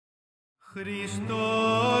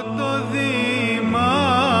Χριστό το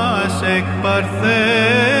Δήμας εκ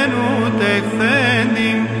Παρθένου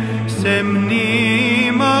τεχθέντην σε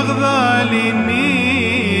μνη Μαγδαληνή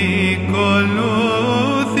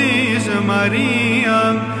κολούθης Μαρία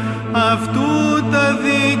αυτού τα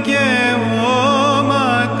δικαιώματα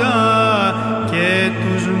και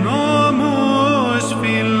τους νόμους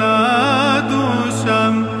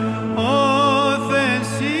φυλάτουσαν όθεν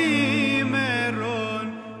σήμερον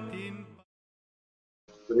την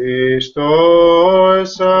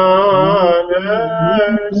Χριστός ανέστη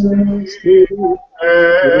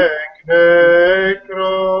εκ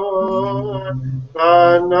νεκρών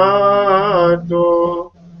θανάτου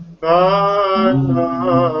παγίσας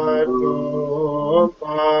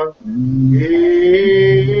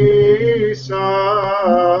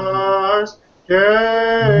και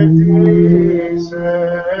της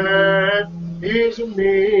εις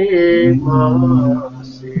μήμαση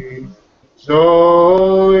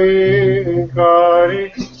ζωή χαρισάμενος.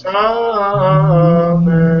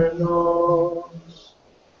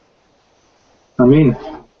 Amen.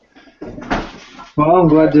 Well, I'm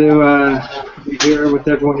glad to be here with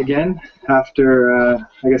everyone again after,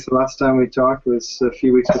 I guess the last time we talked was a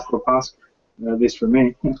few weeks before Pascha, at least for me.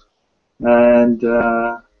 And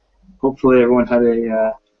hopefully everyone had a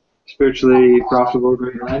spiritually profitable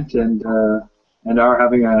great Lent and are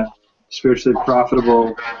having a spiritually profitable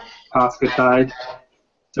Paschatide.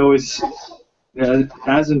 It's always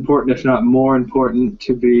as important, if not more important,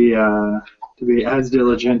 to be as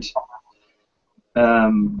diligent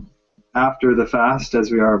after the fast as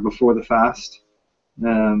we are before the fast.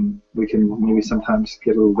 We can maybe sometimes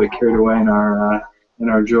get a little bit carried away in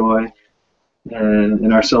our joy and in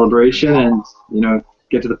our celebration, and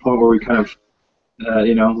get to the point where we kind of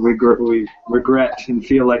we regret and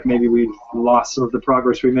feel like maybe we've lost some of the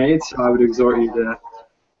progress we made. So I would exhort you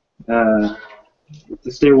to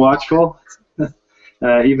stay watchful,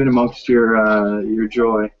 even amongst your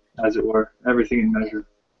joy, as it were, everything in measure.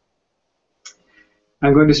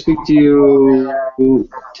 I'm going to speak to you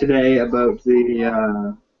today about the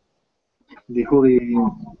Holy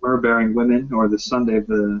Myrrh-Bearing Women, or the Sunday of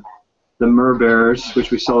the Myrrh-Bearers, which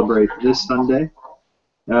we celebrate this Sunday.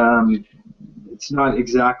 It's not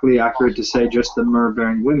exactly accurate to say just the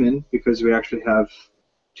Myrrh-Bearing Women, because we actually have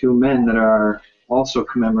two men that are also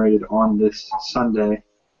commemorated on this Sunday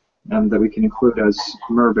that we can include as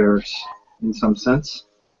Myrrh-Bearers in some sense.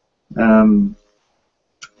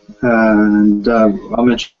 And I'll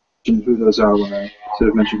mention who those are when I sort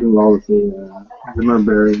of mention who all of the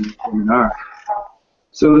Myrrh-Bearing women are.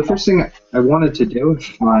 So the first thing I wanted to do, if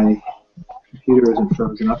my computer isn't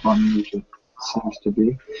frozen up on me, which it seems to be,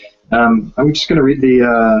 I'm just going to read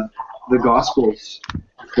the Gospels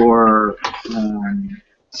for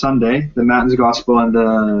Sunday, the Matins Gospel and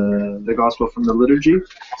the Gospel from the Liturgy.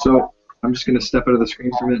 So I'm just going to step out of the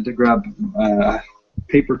screen for a minute to grab a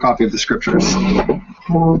paper copy of the Scriptures.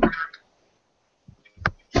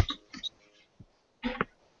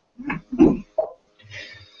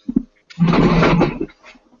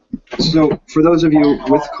 So, for those of you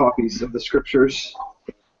with copies of the Scriptures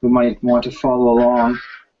who might want to follow along,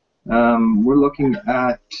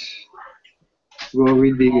 we'll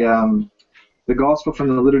read the Gospel from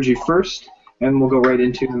the Liturgy first, and we'll go right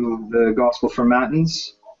into the Gospel for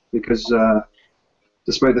Matins, because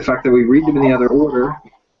despite the fact that we read them in the other order,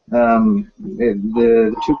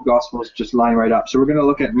 the two Gospels just line right up. So we're going to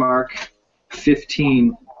look at Mark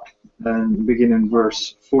 15 and begin in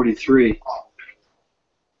verse 43.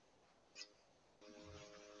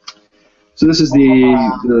 So this is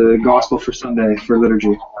the Gospel for Sunday for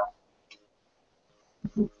Liturgy.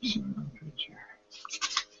 Oops,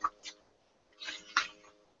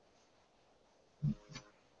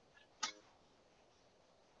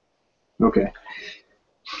 okay.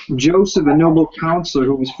 Joseph, a noble counselor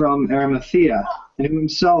who was from Arimathea, and who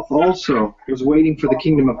himself also was waiting for the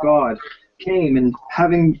kingdom of God, came, and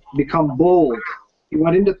having become bold, he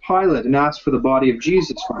went into Pilate and asked for the body of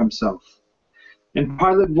Jesus for himself. And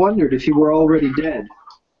Pilate wondered if he were already dead.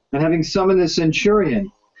 And having summoned the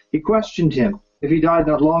centurion, he questioned him if he died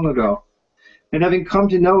not long ago. And having come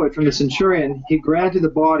to know it from the centurion, he granted the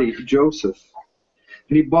body to Joseph.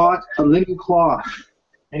 And he bought a linen cloth,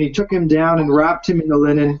 and he took him down and wrapped him in the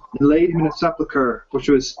linen, and laid him in a sepulchre which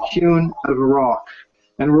was hewn out of a rock,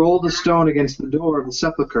 and rolled a stone against the door of the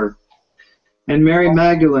sepulchre. And Mary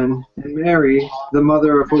Magdalene and Mary, the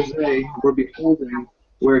mother of Jose, were beholding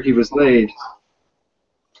where he was laid.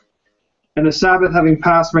 And the Sabbath having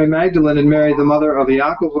passed, Mary Magdalene and Mary, the mother of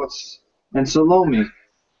Iacobus and Salome,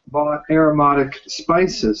 bought aromatic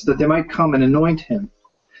spices, that they might come and anoint him.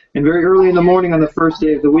 And very early in the morning on the first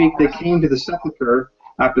day of the week, they came to the sepulchre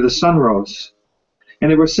after the sun rose.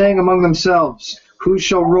 And they were saying among themselves, "Who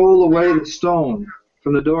shall roll away the stone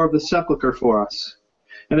from the door of the sepulchre for us?"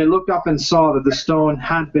 And they looked up and saw that the stone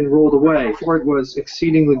had been rolled away, for it was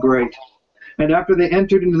exceedingly great. And after they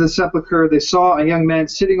entered into the sepulchre, they saw a young man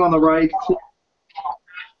sitting on the right,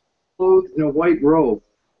 clothed in a white robe,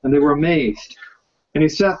 and they were amazed. And he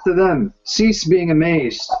saith to them, "Cease being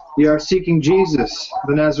amazed. Ye are seeking Jesus,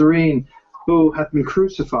 the Nazarene, who hath been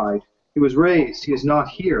crucified. He was raised. He is not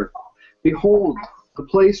here. Behold, the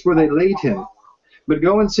place where they laid him. But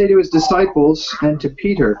go and say to his disciples and to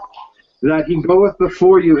Peter, that he goeth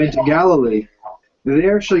before you into Galilee.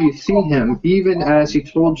 There shall you see him, even as he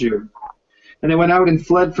told you." And they went out and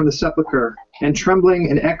fled from the sepulchre, and trembling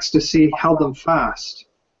in ecstasy held them fast.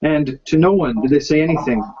 And to no one did they say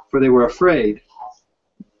anything, for they were afraid.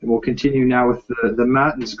 And we'll continue now with the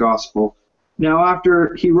Matins Gospel. Now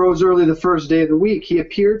after he rose early the first day of the week, he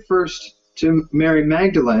appeared first to Mary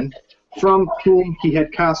Magdalene, from whom he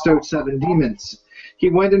had cast out 7 demons. He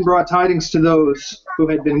went and brought tidings to those who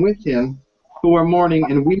had been with him, who were mourning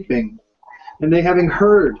and weeping. And they, having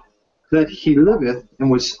heard that he liveth, and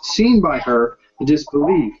was seen by her,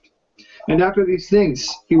 disbelieved. And after these things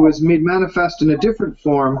he was made manifest in a different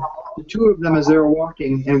form to 2 of them as they were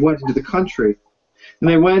walking, and went into the country. And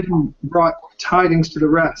they went and brought tidings to the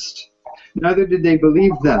rest. Neither did they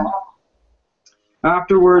believe them.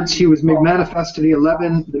 Afterwards he was made manifest to the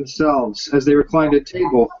 11 themselves, as they reclined at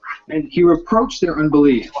table, and he reproached their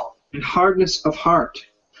unbelief and hardness of heart,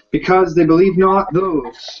 because they believed not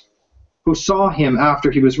those who saw him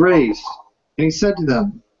after he was raised. And he said to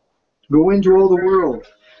them, "Go into all the world,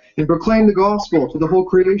 and proclaim the gospel to the whole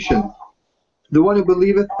creation. The one who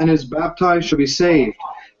believeth and is baptized shall be saved,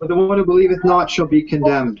 but the one who believeth not shall be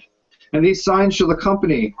condemned. And these signs shall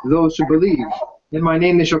accompany those who believe. In my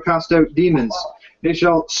name they shall cast out demons. They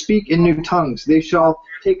shall speak in new tongues. They shall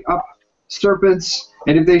take up serpents,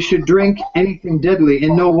 and if they should drink anything deadly,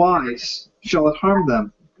 in no wise shall it harm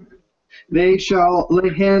them. They shall lay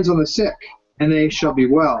hands on the sick, and they shall be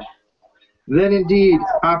well." Then indeed,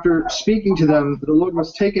 after speaking to them, the Lord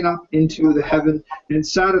was taken up into the heaven, and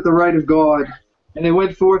sat at the right of God. And they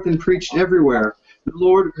went forth and preached everywhere, the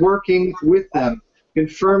Lord working with them,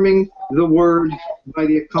 confirming the word by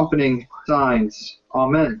the accompanying signs.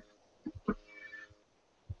 Amen.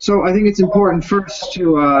 So I think it's important first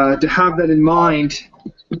to have that in mind,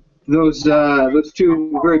 those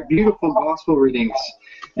 2 very beautiful gospel readings.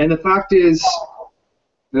 And the fact is,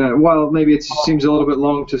 while maybe it seems a little bit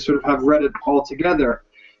long to sort of have read it all together,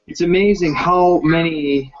 it's amazing how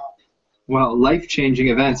many, life-changing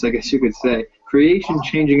events, I guess you could say,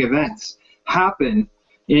 creation-changing events happen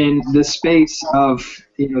in the space of,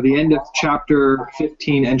 the end of chapter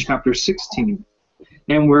 15 and chapter 16.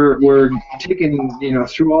 And we're taken,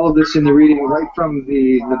 through all of this in the reading, right from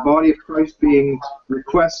the body of Christ being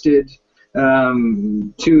requested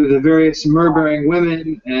to the various myrrh-bearing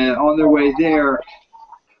women on their way there.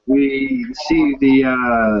 We see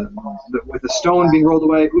with the stone being rolled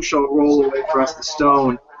away, "Who shall roll away for us the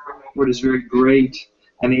stone?" Word is very great.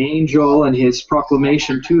 And the angel and his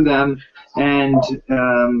proclamation to them, and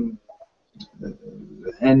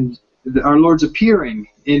our Lord's appearing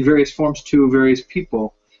in various forms to various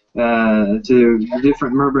people, to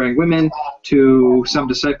different myrrh-bearing women, to some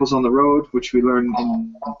disciples on the road, which we learn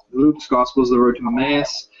in Luke's Gospels, the road to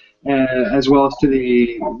Emmaus, as well as to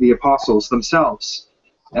the apostles themselves.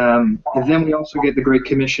 And then we also get the Great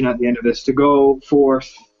Commission at the end of this, to go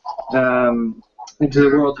forth into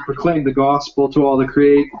the world to proclaim the gospel to all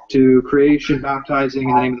to creation, baptizing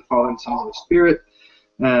in the name of the Father and Son and Holy Spirit.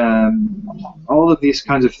 All of these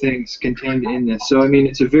kinds of things contained in this. So,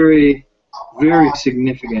 it's a very, very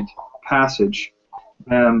significant passage.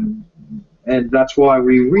 And that's why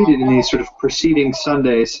we read it in these sort of preceding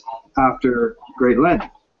Sundays after Great Lent.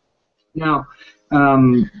 Now,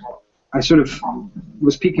 I sort of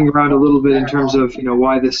was peeking around a little bit in terms of,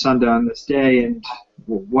 why this Sunday on this day, and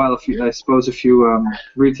I suppose if you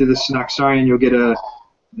read through the Synaxarion, you'll get a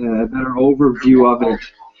better overview of it.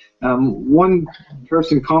 One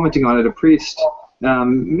person commenting on it, a priest,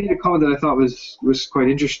 made a comment that I thought was quite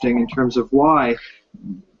interesting in terms of why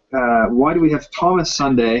do we have Thomas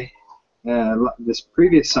Sunday, this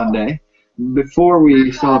previous Sunday, before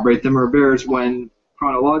we celebrate the Myrrh-Bearers, when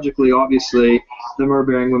chronologically, obviously, the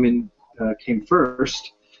Myrrh-bearing women came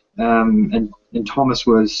first, and Thomas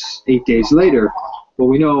was 8 days later. Well,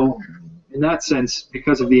 we know in that sense,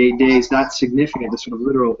 because of the 8 days, that's significant, the sort of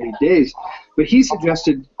literal 8 days. But he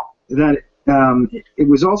suggested that it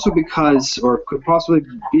was also because, or could possibly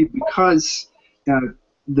be because,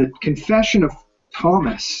 the confession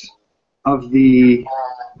Thomas of the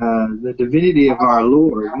divinity of our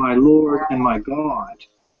Lord, my Lord and my God,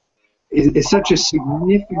 is such a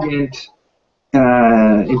significant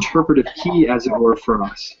interpretive key, as it were, for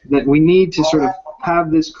us, that we need to sort of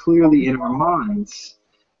have this clearly in our minds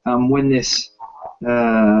when we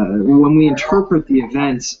interpret the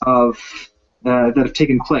events that have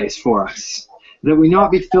taken place for us, that we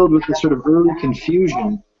not be filled with the sort of early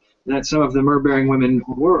confusion that some of the myrrh-bearing women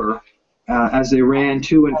were as they ran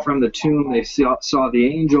to and from the tomb. They saw the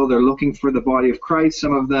angel. They're looking for the body of Christ.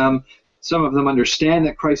 Some of them understand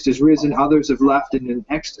that Christ is risen. Others have left in an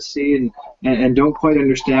ecstasy and don't quite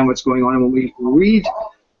understand what's going on. And when we read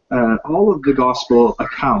all of the gospel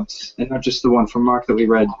accounts, and not just the one from Mark that we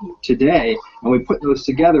read today, and we put those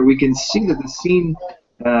together, we can see that the scene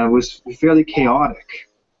was fairly chaotic,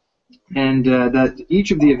 and that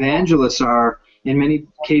each of the evangelists are, in many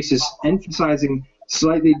cases, emphasizing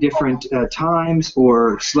slightly different times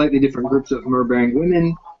or slightly different groups of myrrh-bearing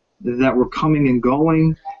women that were coming and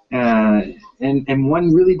going. And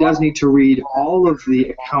one really does need to read all of the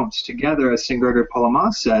accounts together, as St. Gregory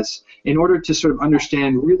Palamas says, in order to sort of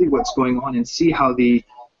understand really what's going on and see how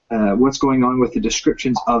what's going on with the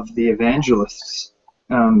descriptions of the evangelists,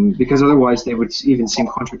 because otherwise they would even seem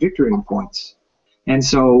contradictory in points. And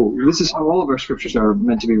so this is how all of our scriptures are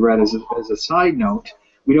meant to be read. As a side note,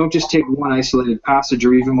 we don't just take one isolated passage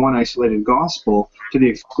or even one isolated gospel to the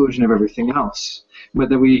exclusion of everything else, but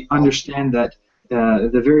that we understand that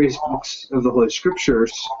the various books of the Holy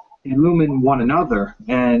Scriptures illumine one another,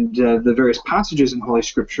 and the various passages in Holy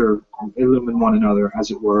Scripture illumine one another,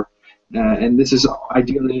 as it were. And this is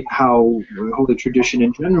ideally how Holy Tradition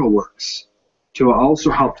in general works, to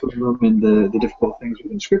also help to illumine the difficult things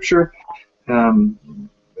within Scripture,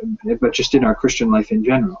 but just in our Christian life in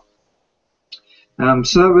general.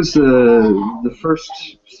 So that was the first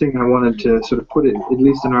thing I wanted to sort of put it, at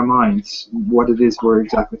least in our minds, what it is we're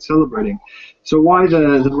exactly celebrating. So why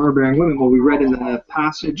the myrrh-bearing women? Well, we read in the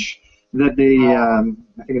passage that they, I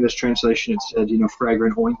think in this translation it said,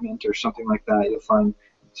 fragrant ointment or something like that. You'll find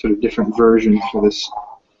sort of different versions for this,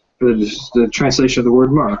 the translation of the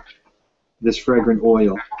word myrrh, this fragrant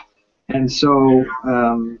oil. And so,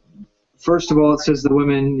 first of all, it says the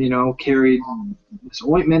women, carried this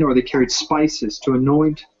ointment, or they carried spices to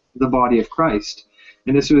anoint the body of Christ.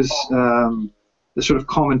 And this was the sort of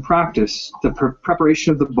common practice, the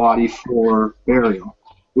preparation of the body for burial,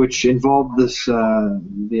 which involved this,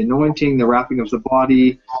 the anointing, the wrapping of the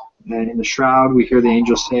body in the shroud. We hear the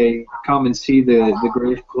angel say, "Come and see the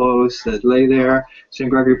grave clothes that lay there." St.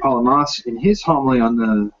 Gregory Palamas, in his homily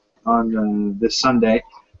on this Sunday,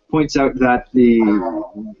 points out that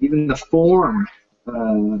even the form,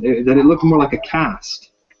 that it looked more like a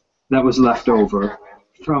cast that was left over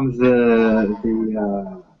from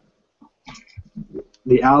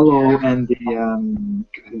the aloe and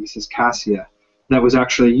I think he says cassia, that was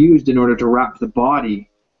actually used in order to wrap the body,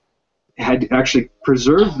 had actually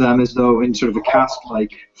preserved them as though in sort of a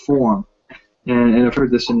cast-like form. And I've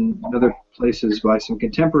heard this in other places by some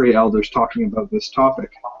contemporary elders talking about this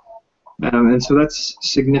topic. And so that's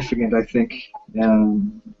significant, I think,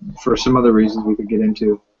 for some other reasons we could get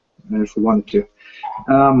into if we wanted to.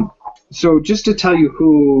 So just to tell you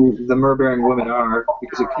who the myrrh-bearing women are,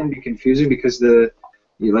 because it can be confusing, because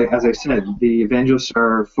as I said, the evangelists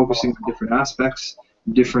are focusing on different aspects,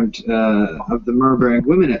 different of the myrrh-bearing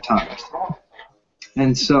women at times.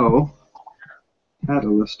 And so, I had a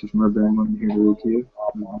list of myrrh-bearing women here to read to you.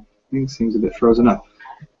 Things seems a bit frozen up.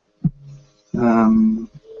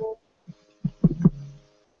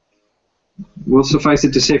 Will suffice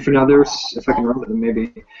it to say for now, if I can remember them,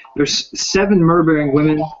 maybe there's 7 myrrh-bearing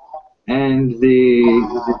women, and the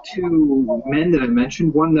 2 men that I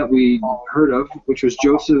mentioned, one that we heard of, which was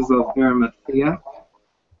Joseph of Arimathea,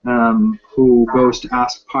 who goes to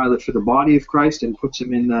ask Pilate for the body of Christ and puts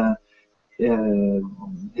him in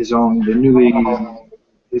his own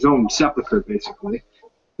sepulcher, basically,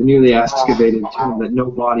 the newly excavated tomb that no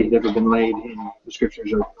body had ever been laid in. The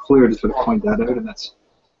scriptures are clear to sort of point that out, and that's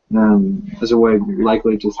as a way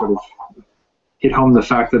likely to sort of hit home the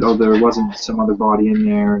fact that, there wasn't some other body in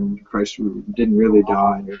there and Christ didn't really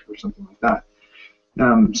die or something like that.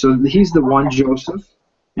 So he's the one, Joseph,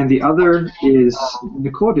 and the other is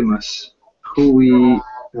Nicodemus, who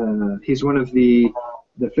he's one of the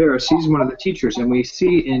Pharisees, one of the teachers, and we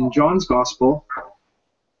see in John's Gospel,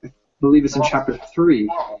 I believe it's in chapter 3,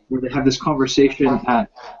 where they have this conversation at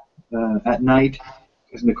night,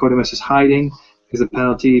 because Nicodemus is hiding, because the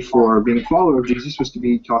penalty for being a follower of Jesus was to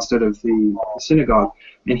be tossed out of the synagogue.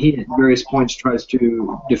 And he, at various points, tries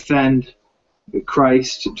to defend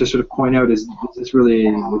Christ, to sort of point out, is this really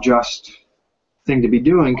a just thing to be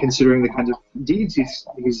doing, considering the kinds of deeds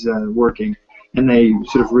he's working. And they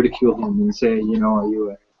sort of ridicule him and say, you know,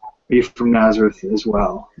 are you from Nazareth as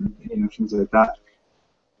well? You know, things like that,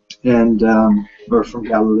 and or from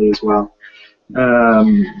Galilee as well. But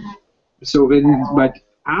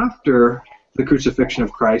after the crucifixion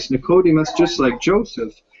of Christ, Nicodemus, just like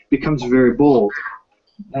Joseph, becomes very bold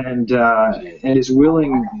and is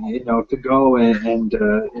willing, you know, to go and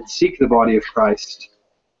seek the body of Christ.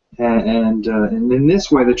 And in this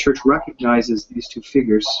way, the church recognizes these two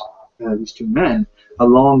figures, these two men,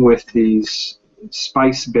 along with these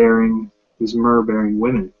spice-bearing, these myrrh-bearing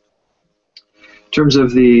women. In terms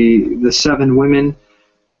of the 7 women,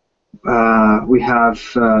 we have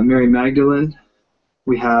Mary Magdalene,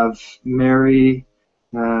 we have Mary,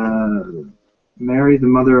 the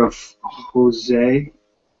mother of Jose,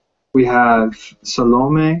 we have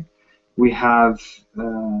Salome, we have,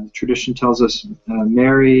 tradition tells us,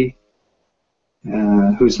 Mary,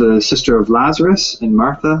 who's the sister of Lazarus, and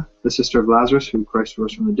Martha, the sister of Lazarus, who Christ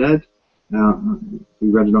rose from the dead. We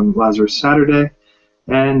read it on Lazarus Saturday,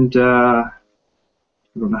 and I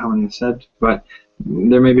don't know how many I said, but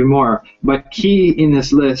there may be more. But key in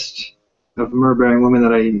this list of myrrh-bearing women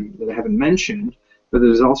that I haven't mentioned, but that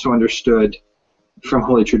is also understood from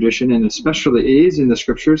Holy Tradition, and especially is in the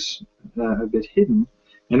Scriptures, a bit hidden.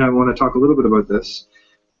 And I want to talk a little bit about this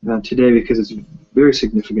today because it's very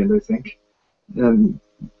significant, I think,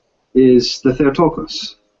 is the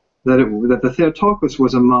Theotokos. That the Theotokos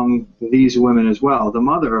was among these women as well, the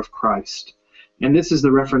mother of Christ. And this is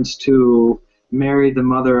the reference to Mary, the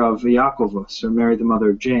mother of Iacovus, or Mary, the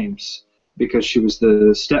mother of James, because she was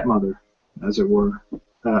the stepmother, as it were,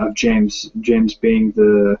 of James. James being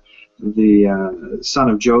the son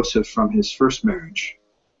of Joseph from his first marriage.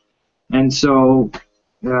 And so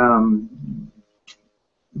one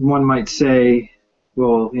might say,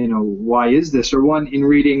 well, you know, why is this? Or one, in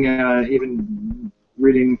reading, even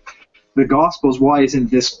reading the Gospels, why isn't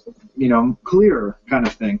this, you know, clear, kind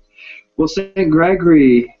of thing? Well, St.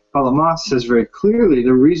 Gregory Palamas says very clearly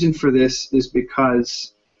the reason for this is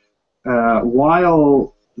because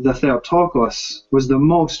while the Theotokos was the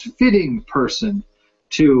most fitting person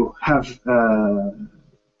to have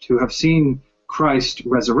seen Christ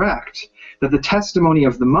resurrect, that the testimony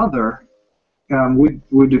of the mother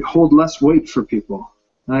would hold less weight for people.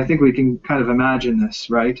 And I think we can kind of imagine this,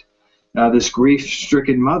 right? This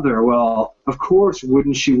grief-stricken mother, well, of course,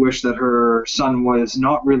 wouldn't she wish that her son was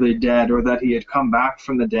not really dead, or that he had come back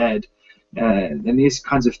from the dead, and these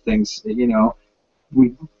kinds of things, you know.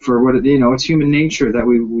 It's human nature that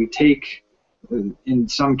we take, in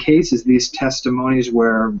some cases, these testimonies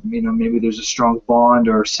where, you know, maybe there's a strong bond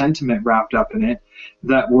or sentiment wrapped up in it,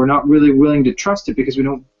 that we're not really willing to trust it because we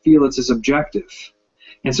don't feel it's as objective.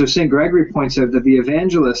 And so St. Gregory points out that the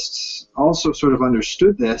evangelists also sort of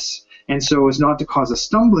understood this, and so as not to cause a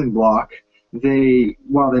stumbling block,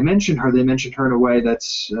 while they mention her in a way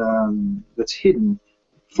that's hidden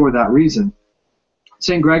for that reason.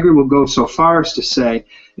 St. Gregory will go so far as to say,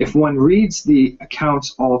 if one reads the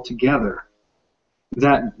accounts all together,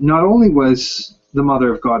 that not only was the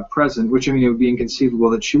Mother of God present, which, I mean, it would be inconceivable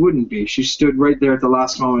that she wouldn't be. She stood right there at the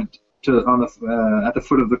last moment at the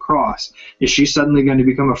foot of the cross. Is she suddenly going to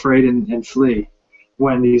become afraid and flee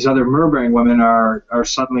when these other myrrh-bearing women are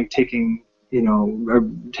suddenly taking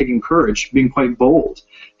courage, being quite bold,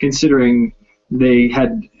 considering they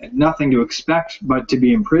had nothing to expect but to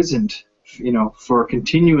be imprisoned, you know, for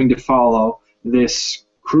continuing to follow this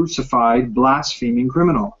crucified, blaspheming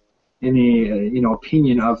criminal in the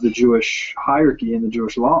opinion of the Jewish hierarchy and the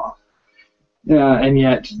Jewish law. And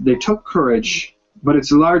yet they took courage, but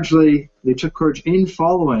it's largely they took courage in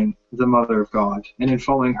following the Mother of God and in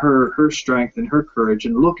following her strength and her courage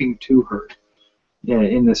and looking to her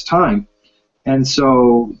in this time. And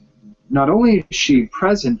so not only is she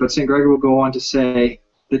present, but St. Gregory will go on to say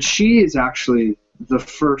that she is actually the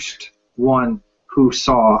first one who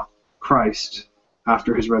saw Christ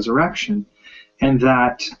after his resurrection, and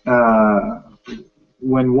that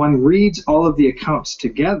when one reads all of the accounts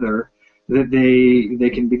together, that they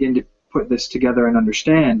can begin to put this together and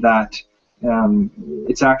understand that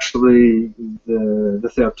it's actually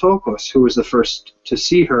the Theotokos who was the first to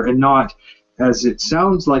see her, and not, as it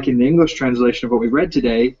sounds like in the English translation of what we read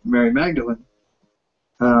today, Mary Magdalene.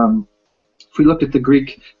 If we looked at the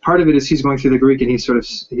Greek, part of it is he's going through the Greek and he's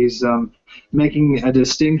making a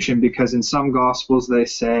distinction, because in some Gospels they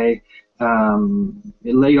say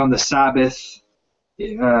late on the Sabbath,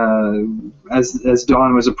 as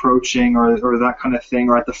dawn was approaching, or that kind of thing,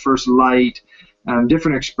 or at the first light,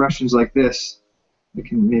 different expressions like this. I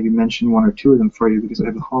can maybe mention one or two of them for you because I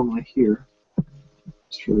have a homily here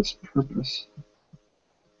just for this purpose.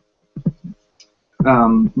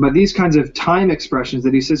 But these kinds of time expressions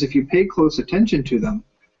that he says, if you pay close attention to them,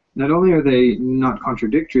 not only are they not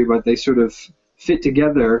contradictory, but they sort of fit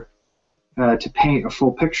together to paint a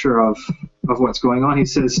full picture of what's going on. He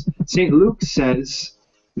says, St. Luke says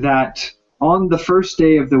that on the first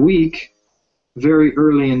day of the week, very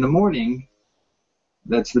early in the morning,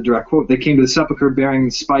 that's the direct quote, they came to the sepulchre bearing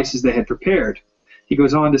the spices they had prepared. He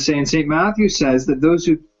goes on to say, and St. Matthew says that those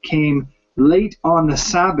who came late on the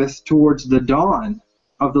Sabbath towards the dawn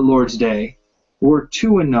of the Lord's day were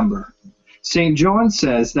 2 in number. St. John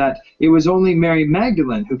says that it was only Mary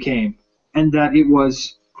Magdalene who came, and that it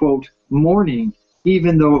was, quote, morning,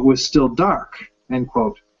 even though it was still dark, end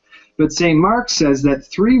quote. But St. Mark says that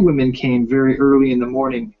 3 women came very early in the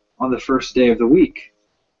morning on the first day of the week.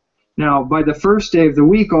 Now, by the first day of the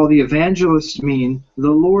week, all the evangelists mean the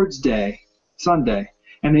Lord's Day, Sunday.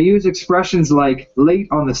 And they use expressions like late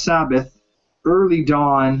on the Sabbath, early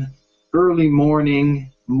dawn, early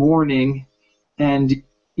morning, morning, and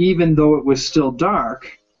even though it was still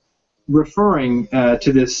dark, referring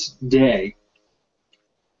to this day.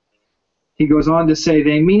 He goes on to say,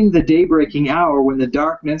 they mean the day-breaking hour when the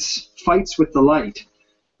darkness fights with the light,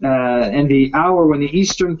 and the hour when the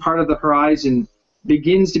eastern part of the horizon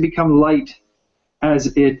begins to become light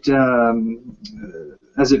as it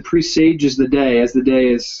presages the day, as the day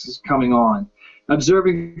is coming on.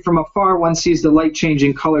 Observing from afar, one sees the light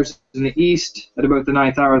changing colors in the east at about the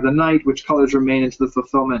 9th hour of the night, which colors remain into the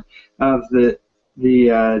fulfillment of the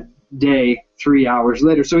day 3 hours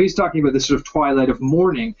later. So he's talking about this sort of twilight of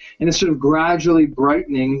morning and this sort of gradually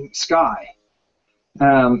brightening sky.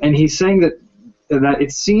 And he's saying that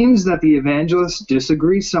it seems that the evangelists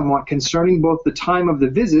disagree somewhat concerning both the time of the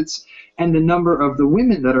visits and the number of the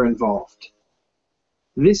women that are involved.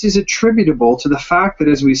 This is attributable to the fact that,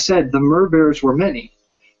 as we said, the Myrrh-Bearers were many,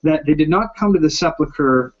 that they did not come to the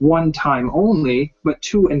sepulchre 1 time only, but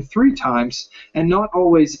 2 and 3 times, and not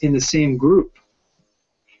always in the same group.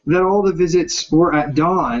 That all the visits were at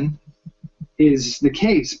dawn is the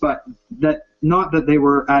case, but that not that they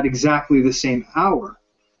were at exactly the same hour.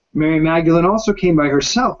 Mary Magdalene also came by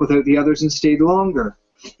herself without the others and stayed longer.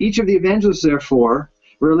 Each of the evangelists, therefore,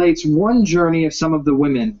 relates one journey of some of the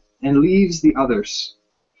women and leaves the others.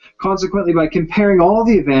 Consequently, by comparing all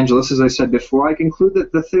the evangelists, as I said before, I conclude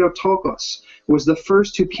that the Theotokos was the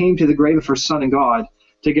first who came to the grave of her son and God,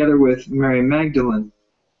 together with Mary Magdalene.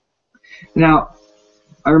 Now,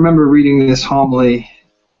 I remember reading this homily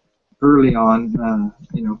early on,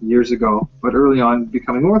 years ago, but early on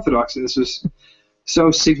becoming Orthodox, and this was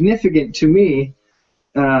so significant to me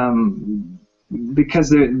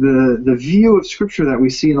because the view of Scripture that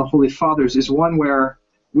we see in the Holy Fathers is one where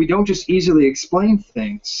we don't just easily explain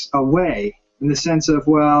things away in the sense of,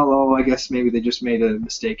 I guess maybe they just made a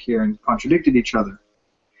mistake here and contradicted each other.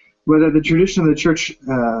 But the tradition of the Church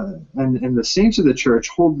and the saints of the Church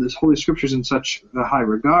hold the Holy Scriptures in such a high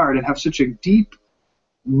regard and have such a deep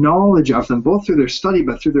knowledge of them, both through their study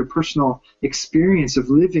but through their personal experience of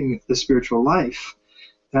living the spiritual life,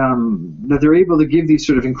 that they're able to give these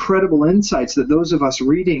sort of incredible insights that those of us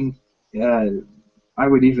reading, I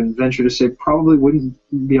would even venture to say, probably wouldn't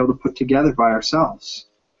be able to put together by ourselves.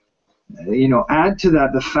 Add to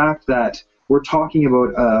that the fact that we're talking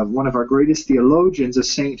about one of our greatest theologians, a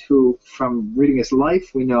saint who, from reading his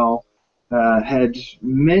life, we know had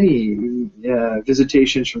many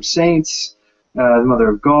visitations from saints, the Mother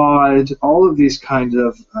of God, all of these kinds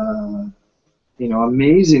of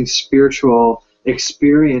amazing spiritual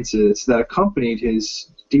experiences that accompanied his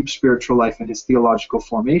deep spiritual life and his theological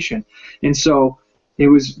formation. And so it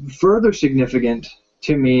was further significant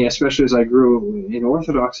to me, especially as I grew in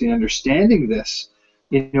Orthodoxy and understanding this,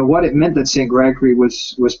 what it meant that St. Gregory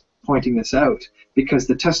was pointing this out, because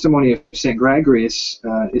the testimony of St. Gregory is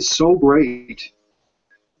so great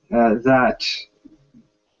that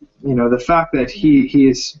the fact that he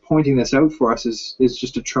is pointing this out for us is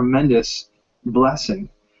just a tremendous blessing.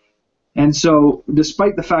 And so,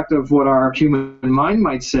 despite the fact of what our human mind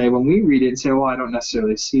might say when we read it and say, I don't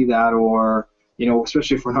necessarily see that, or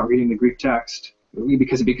especially if we're not reading the Greek text,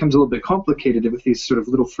 because it becomes a little bit complicated with these sort of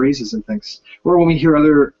little phrases and things. Or when we hear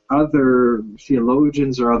other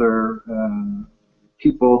theologians or other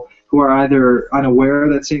people who are either unaware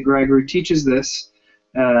that St. Gregory teaches this,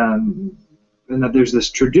 and that there's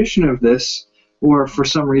this tradition of this, or for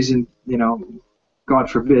some reason, God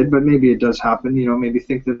forbid, but maybe it does happen, maybe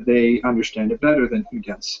think that they understand it better than he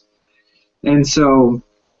does. And so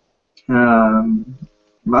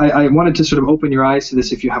I wanted to sort of open your eyes to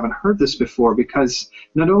this if you haven't heard this before, because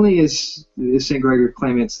not only is St. Gregory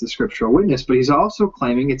claiming it's the scriptural witness, but he's also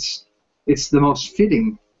claiming it's the most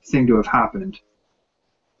fitting thing to have happened.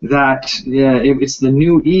 that it's the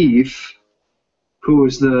new Eve who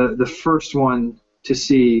is the first one to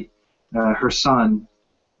see her son,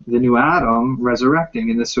 the new Adam, resurrecting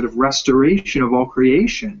in this sort of restoration of all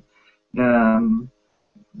creation.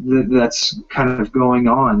 That's kind of going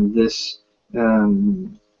on, this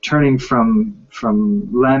turning from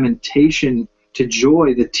lamentation to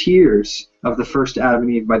joy, the tears of the first Adam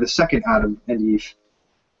and Eve by the second Adam and Eve.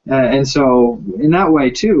 And so in that way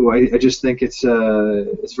too, I just think it's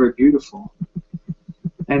very beautiful.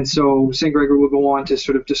 And so St. Gregory will go on to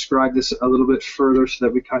sort of describe this a little bit further so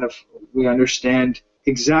that we understand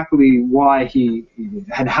exactly why he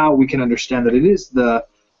and how we can understand that it is the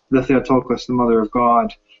Theotokos, the Mother of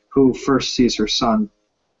God, who first sees her son.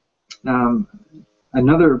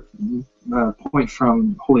 Another point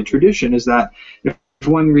from Holy Tradition is that if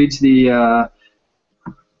one reads in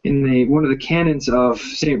one of the canons of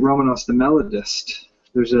St. Romanos the Melodist,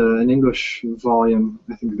 there's an English volume,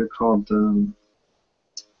 I think they're called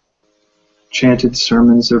Chanted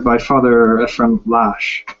Sermons. They're by Father Ephraim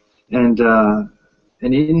Lash, and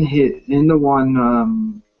in the one,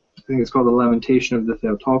 I think it's called the Lamentation of the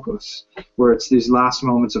Theotokos, where it's these last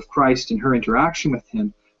moments of Christ and her interaction with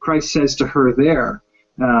him. Christ says to her there,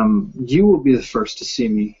 "You will be the first to see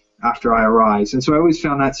me after I arise." And so I always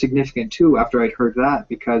found that significant too after I'd heard that,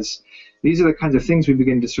 because these are the kinds of things we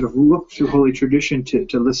begin to sort of look through Holy Tradition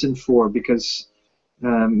to listen for, because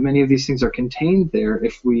many of these things are contained there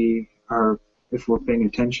if we're paying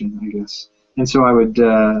attention, I guess. And so I would,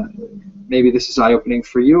 maybe this is eye-opening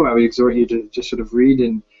for you, I would exhort you to sort of read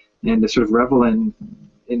and to sort of revel in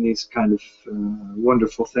these kind of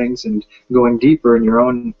wonderful things, and going deeper in your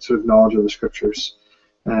own sort of knowledge of the Scriptures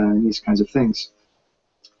and these kinds of things.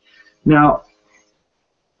 Now,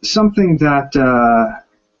 something that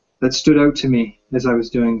stood out to me as I was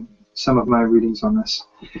doing some of my readings on this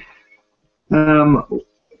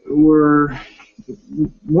were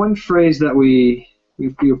one phrase that we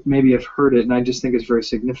maybe have heard it, and I just think it's very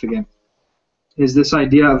significant, is this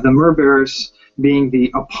idea of the Myrrh-Bearers being the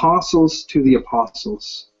apostles to the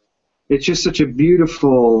apostles. It's just such a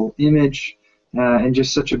beautiful image, and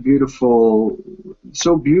just such a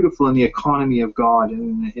so beautiful in the economy of God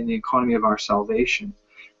and in the economy of our salvation.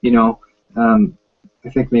 You know, I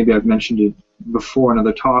think maybe I've mentioned it before in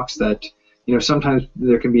other talks that, you know, sometimes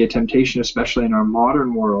there can be a temptation, especially in our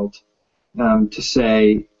modern world, to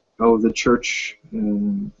say, oh, the church,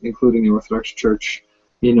 including the Orthodox Church,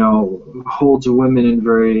 you know, holds women in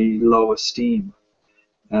very low esteem.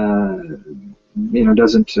 You know,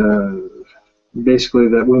 doesn't, basically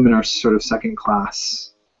that women are sort of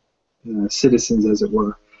second-class citizens, as it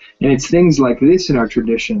were. And it's things like this in our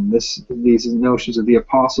tradition, these notions of the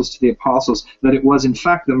apostles to the apostles, that it was in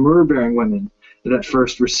fact the myrrh-bearing women that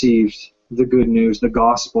first received the good news, the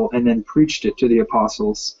gospel, and then preached it to the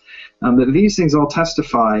apostles. That these things all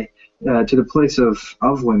testify to the place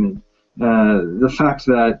of women. The fact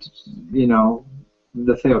that, you know,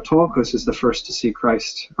 the Theotokos is the first to see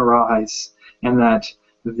Christ arise, and that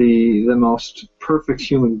the most perfect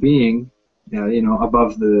human being, you know,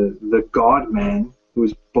 above the God-man, who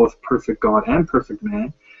is both perfect God and perfect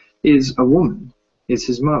man, is a woman, is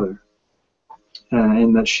his mother,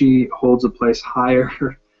 and that she holds a place higher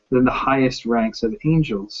than the highest ranks of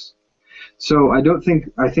angels. So I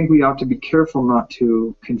think we ought to be careful not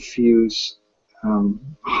to confuse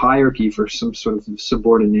hierarchy for some sort of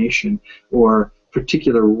subordination, or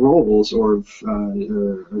particular roles, or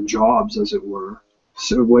jobs, as it were,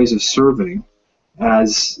 so ways of serving,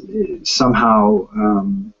 as somehow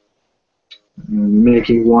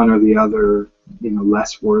making one or the other, you know,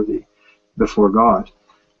 less worthy before God.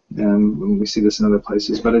 And we see this in other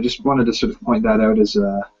places. But I just wanted to sort of point that out as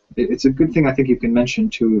it's a good thing I think you can mention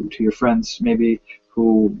to your friends, maybe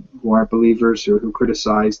who aren't believers or who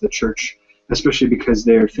criticize the church, especially because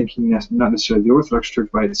they're thinking not necessarily the Orthodox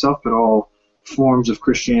Church by itself, but all forms of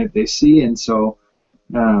Christianity they see, and so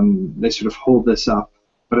they sort of hold this up.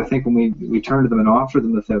 But I think when we turn to them and offer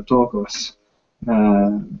them the Theotokos,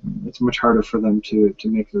 it's much harder for them to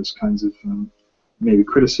make those kinds of maybe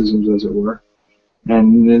criticisms, as it were,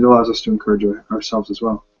 and it allows us to encourage ourselves as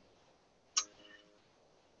well.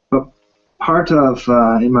 But part of,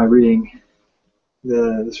 in my reading,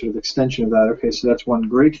 the sort of extension of that, okay, so that's one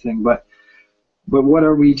great thing, but what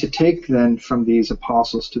are we to take then from these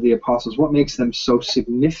apostles to the apostles? What makes them so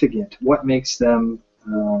significant? What makes them,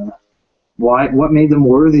 what made them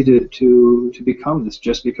worthy to become this?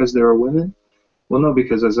 Just because there are women? Well, no,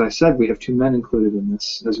 because as I said, we have two men included in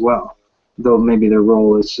this as well, though maybe their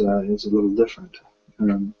role is a little different.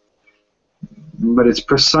 But it's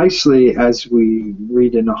precisely as we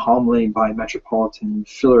read in a homily by Metropolitan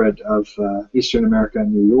Filaret of Eastern America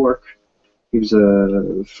and New York. He was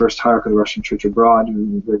a first hierarch of the Russian Church abroad,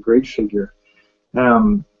 and a great figure.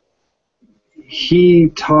 He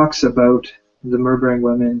talks about the Myrrh-Bearing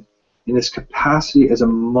women in this capacity as a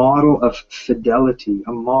model of fidelity,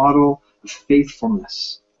 a model of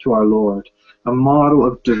faithfulness to our Lord, a model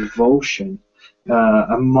of devotion,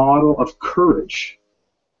 a model of courage,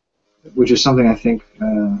 which is something I think,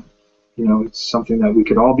 it's something that we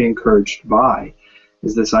could all be encouraged by,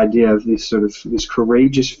 is this idea of these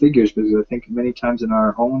courageous figures, because I think many times in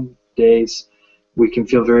our own days we can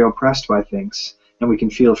feel very oppressed by things, and we can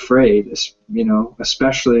feel afraid,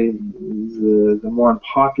 especially the more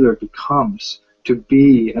unpopular it becomes to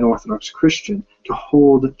be an Orthodox Christian, to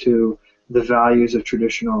hold to the values of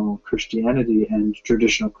traditional Christianity and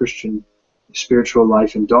traditional Christian spiritual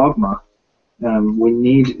life and dogma. We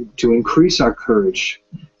need to increase our courage.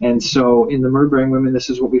 And so in the Myrrh-Bearing women, this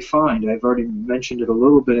is what we find. I've already mentioned it a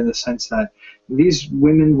little bit in the sense that these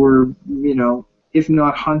women were, if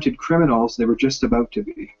not hunted criminals, they were just about to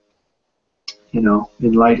be,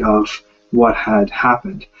 in light of what had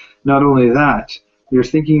happened. Not only that, you're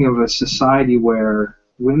thinking of a society where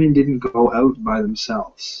women didn't go out by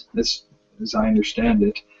themselves, as I understand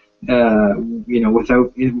it,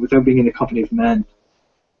 without being in the company of men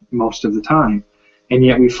most of the time. And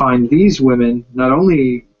yet we find these women, not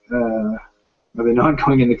only are they not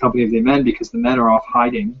going in the company of the men because the men are off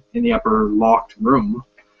hiding in the upper locked room,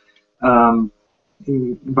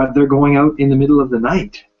 but they're going out in the middle of the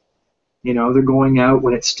night. They're going out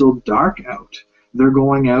when it's still dark out. They're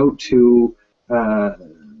going out to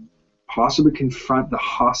possibly confront the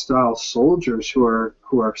hostile soldiers who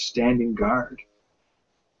are standing guard.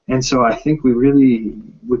 And so I think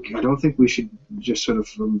I don't think we should just sort of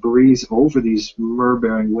breeze over these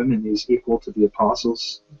Myrrh-Bearing women, these equal to the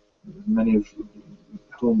apostles, many of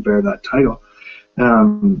whom bear that title,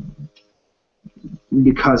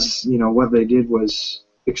 because what they did was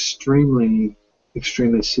extremely,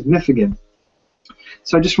 extremely significant.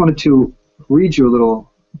 So I just wanted to read you a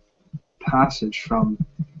little passage from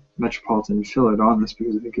Metropolitan Filaret on this,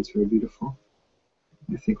 because I think it's very beautiful.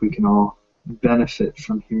 I think we can all benefit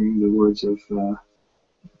from hearing the words of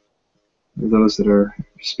those that are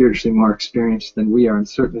spiritually more experienced than we are, and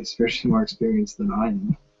certainly spiritually more experienced than I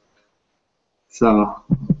am. So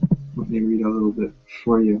let me read a little bit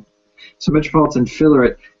for you. So Metropolitan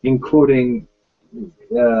Filaret, in quoting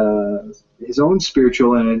his own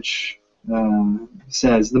spiritual image,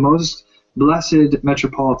 says, "The most blessed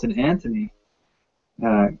Metropolitan Anthony,"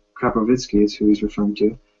 Krapovitsky is who he's referring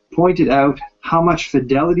to, "pointed out how much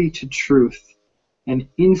fidelity to truth and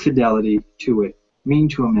infidelity to it mean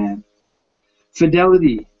to a man.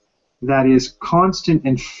 Fidelity that is constant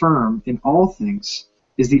and firm in all things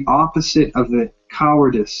is the opposite of the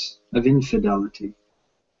cowardice of infidelity.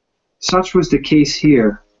 Such was the case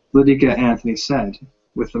here," Lydica Anthony said,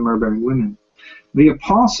 "with the Myrrh-Bearing women. The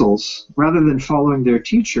apostles, rather than following their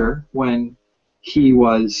teacher when he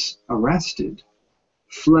was arrested,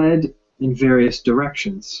 fled in various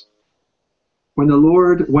directions. When the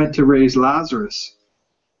Lord went to raise Lazarus,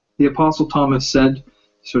 the Apostle Thomas said,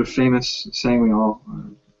 sort of famous saying, we all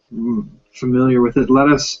are familiar with it, "Let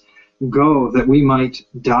us go that we might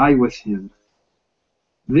die with him."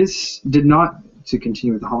 This did not, to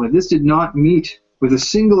continue with the homily, this did not meet with a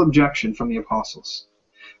single objection from the apostles.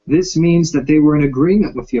 This means that they were in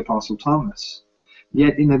agreement with the Apostle Thomas.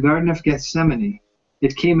 Yet in the Garden of Gethsemane,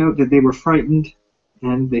 it came out that they were frightened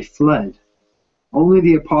and they fled. Only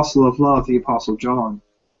the apostle of love, the Apostle John,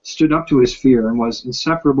 stood up to his fear and was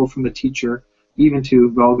inseparable from the teacher, even to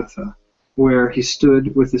Golgotha, where he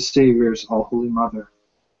stood with the Savior's all-holy mother.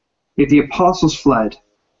 Yet the apostles fled.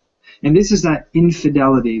 And this is that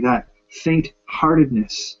infidelity, that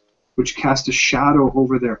faint-heartedness, which cast a shadow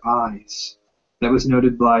over their eyes, that was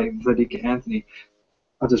noted by Lydica Anthony.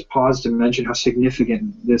 I'll just pause to mention how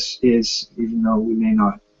significant this is, even though we may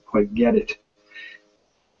not quite get it.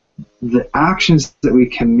 The actions that we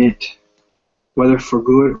commit, whether for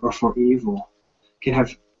good or for evil, can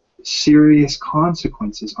have serious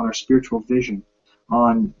consequences on our spiritual vision,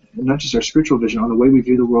 on not just our spiritual vision, on the way we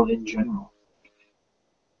view the world in general.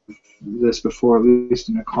 This before, at least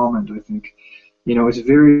in a comment, I think. It's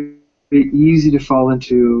very, very easy to fall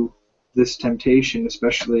into this temptation,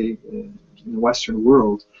 especially in the Western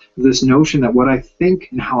world, this notion that what I think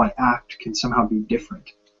and how I act can somehow be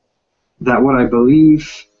different. That what I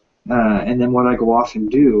believe and then what I go off and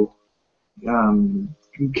do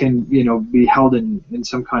can be held in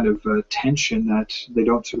some kind of tension that they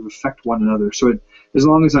don't sort of affect one another. So as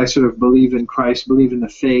long as I sort of believe in Christ, believe in the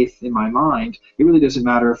faith in my mind, it really doesn't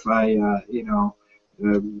matter if I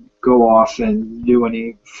go off and do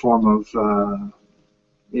any form of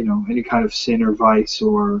any kind of sin or vice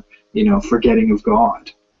or forgetting of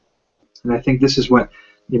God. And I think this is what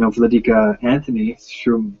Vladika Anthony,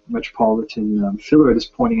 through Metropolitan Filaret, is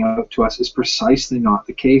pointing out to us is precisely not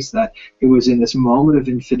the case, that it was in this moment of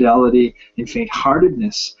infidelity and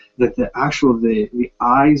faint-heartedness that the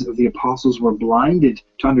eyes of the apostles were blinded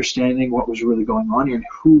to understanding what was really going on here and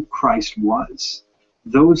who Christ was.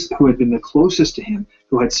 Those who had been the closest to him,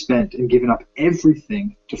 who had spent and given up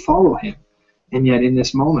everything to follow him, and yet in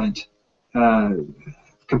this moment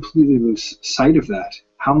completely lose sight of that.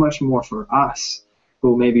 How much more for us,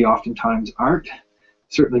 who maybe oftentimes aren't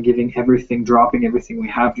certainly giving everything, dropping everything we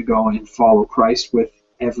have to go and follow Christ with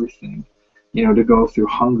everything, to go through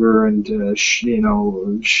hunger and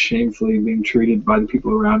shamefully being treated by the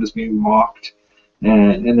people around us, being mocked,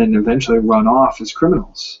 and then eventually run off as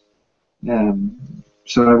criminals.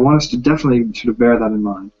 So I want us to definitely sort of bear that in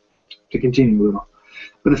mind. To continue a little.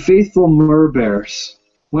 But the faithful Myrrh-Bearers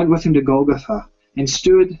went with him to Golgotha and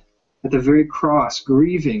stood at the very cross,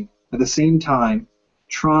 grieving at the same time,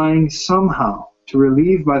 trying somehow to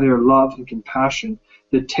relieve by their love and compassion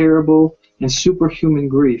the terrible and superhuman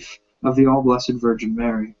grief of the all-blessed Virgin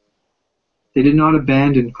Mary. They did not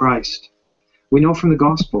abandon Christ. We know from the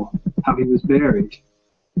Gospel how he was buried.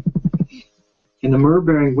 And the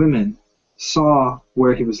myrrh-bearing women saw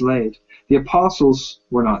where he was laid. The apostles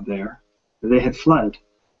were not there. They had fled.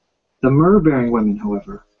 The myrrh-bearing women,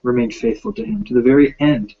 however, remained faithful to him to the very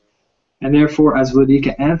end. And therefore, as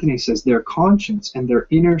Vladika Anthony says, their conscience and their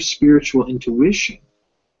inner spiritual intuition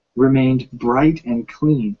remained bright and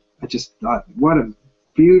clean. I just thought, what a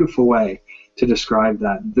beautiful way to describe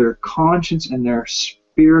that. Their conscience and their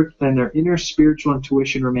spirit and their inner spiritual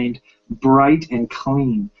intuition remained bright and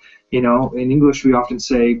clean. In English we often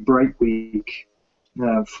say bright week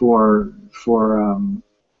for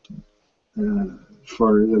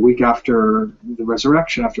the week after the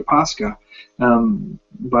resurrection, after Pascha,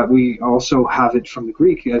 but we also have it from the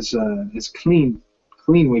Greek as clean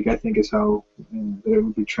week. I think is how it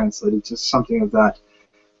would be translated to something of that,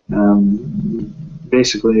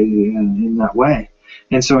 basically in that way.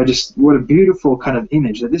 And so what a beautiful kind of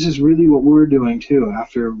image that this is really what we're doing too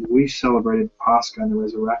after we celebrated Pascha and the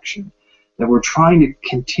resurrection, that we're trying to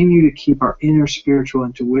continue to keep our inner spiritual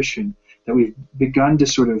intuition that we've begun to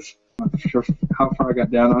sort of, I'm not sure how far I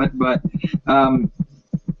got down on it, but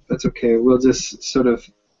that's okay. We'll just sort of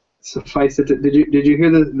suffice it. Did you hear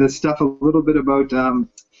the stuff a little bit about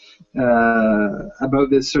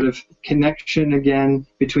this sort of connection again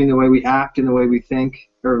between the way we act and the way we think,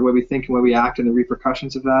 or the way we think and the way we act, and the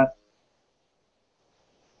repercussions of that?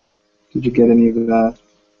 Did you get any of that?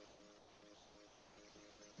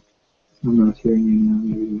 I'm not hearing you now.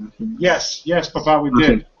 Maybe you're not hearing me. Yes, Papa, we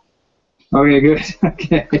did. Okay, good.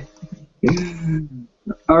 Okay.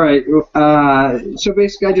 All right. So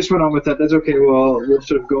basically, I just went on with that. That's okay. We'll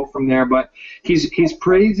sort of go from there. But he's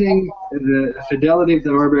praising the fidelity of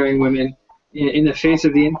the myrrh-bearing women in the face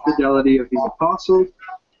of the infidelity of the apostles.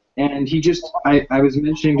 And I was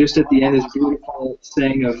mentioning just at the end this beautiful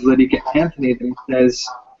saying of Vladika Anthony that he says,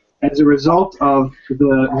 as a result of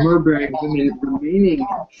the myrrh-bearing women remaining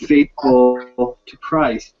faithful to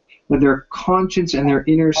Christ, that their conscience and their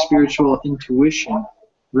inner spiritual intuition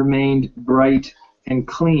remained bright and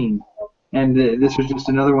clean. And this was just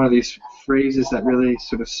another one of these phrases that really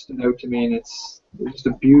sort of stood out to me, and it's just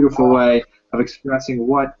a beautiful way of expressing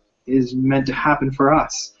what is meant to happen for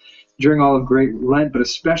us during all of Great Lent, but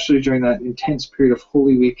especially during that intense period of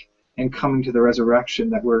Holy Week and coming to the resurrection,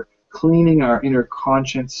 that we're cleaning our inner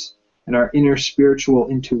conscience and our inner spiritual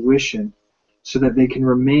intuition so that they can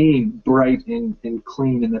remain bright and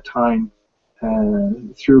clean in the time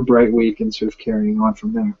through Bright Week and sort of carrying on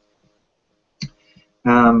from there.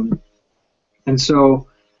 And so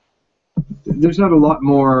there's not a lot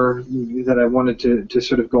more that I wanted to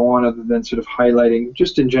sort of go on other than sort of highlighting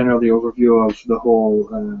just in general the overview of the whole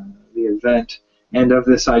the event and of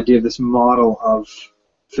this idea, this model of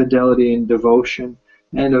fidelity and devotion,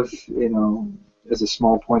 and of, as a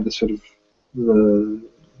small point, the sort of the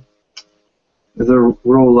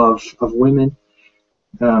role of women.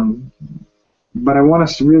 But I want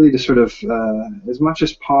us to really to sort of, as much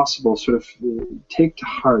as possible, sort of take to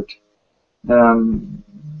heart,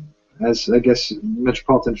 as I guess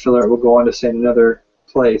Metropolitan Filaret will go on to say in another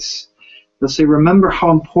place, they'll say, remember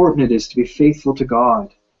how important it is to be faithful to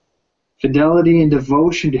God. Fidelity and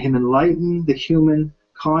devotion to Him enlighten the human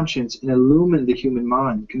conscience and illumine the human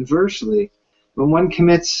mind. Conversely, when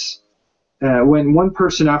one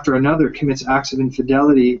person after another commits acts of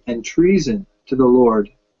infidelity and treason to the Lord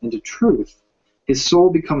and to truth, his soul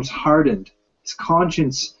becomes hardened, his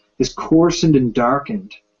conscience is coarsened and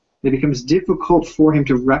darkened. It becomes difficult for him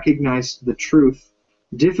to recognize the truth,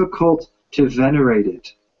 difficult to venerate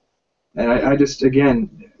it. And I just,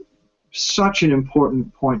 again, such an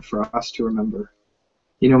important point for us to remember.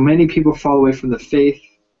 You know, many people fall away from the faith.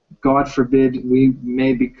 God forbid we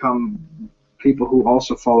may become people who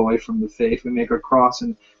also fall away from the faith. We make our cross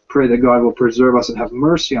and pray that God will preserve us and have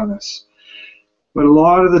mercy on us. But a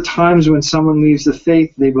lot of the times when someone leaves the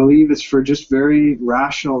faith, they believe it's for just very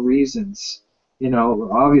rational reasons. You know,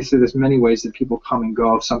 obviously there's many ways that people come and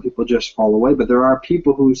go. Some people just fall away, but there are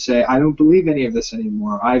people who say, I don't believe any of this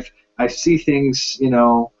anymore. I see things, you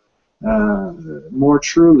know, more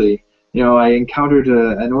truly. You know, I encountered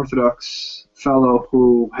an Orthodox fellow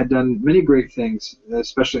who had done many great things,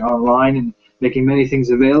 especially online and making many things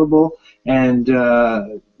available, and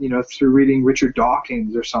you know, through reading Richard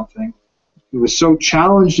Dawkins or something. He was so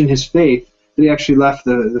challenged in his faith that he actually left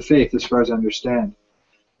the faith, as far as I understand.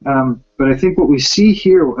 But I think what we see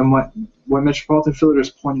here, and what Metropolitan Philander is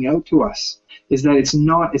pointing out to us, is that it's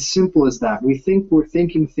not as simple as that. We think we're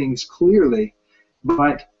thinking things clearly,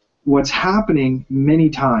 but what's happening many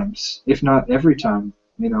times, if not every time,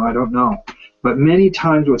 you know, I don't know, but many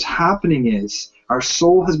times what's happening is our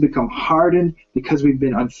soul has become hardened because we've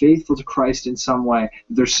been unfaithful to Christ in some way.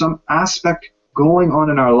 There's some aspect going on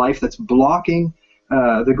in our life that's blocking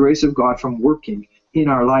the grace of God from working in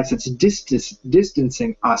our lives. It's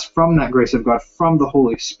distancing us from that grace of God, from the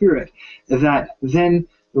Holy Spirit, that then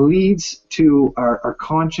leads to our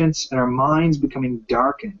conscience and our minds becoming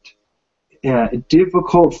darkened.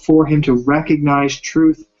 Difficult for him to recognize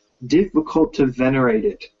truth, difficult to venerate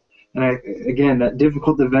it. And again, that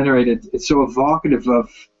difficult to venerate it, it's so evocative of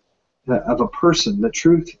a person. The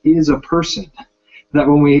truth is a person. That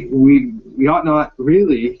when we ought not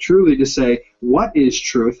really, truly to say, what is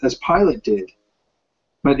truth, as Pilate did.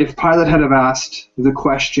 But if Pilate had have asked the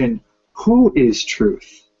question, who is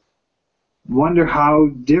truth? Wonder how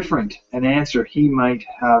different an answer he might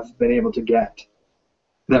have been able to get.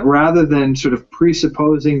 That rather than sort of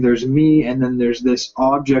presupposing there's me and then there's this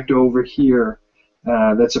object over here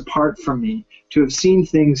that's apart from me, to have seen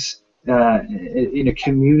things in a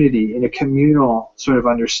community, in a communal sort of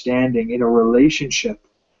understanding, in a relationship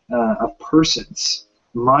of persons.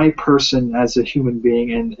 My person as a human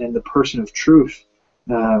being and the person of truth,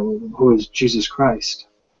 who is Jesus Christ.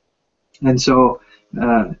 And so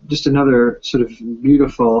just another sort of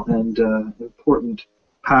beautiful and important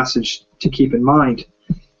passage to keep in mind.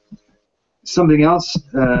 Something else,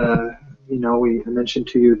 you know, I mentioned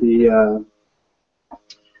to you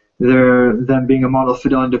them being a model of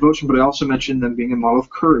fidelity and devotion, but I also mentioned them being a model of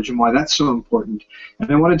courage and why that's so important.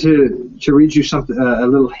 And I wanted to read you something, a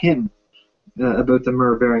little hymn about the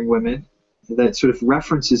myrrh-bearing women that sort of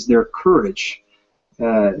references their courage.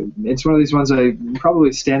 It's one of these ones that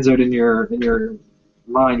probably stands out in your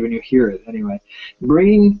mind when you hear it. Anyway,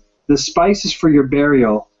 bringing the spices for your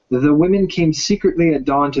burial, the women came secretly at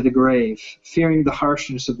dawn to the grave, fearing the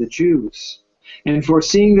harshness of the Jews, and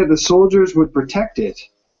foreseeing that the soldiers would protect it.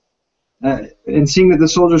 The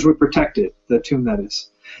tomb that is.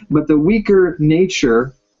 But the weaker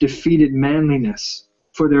nature defeated manliness,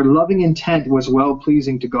 for their loving intent was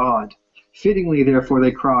well-pleasing to God. Fittingly, therefore,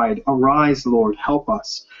 they cried, Arise, Lord, help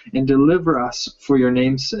us, and deliver us for your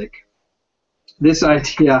name's sake. This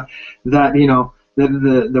idea that, you know,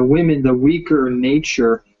 the women, the weaker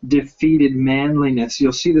nature, defeated manliness.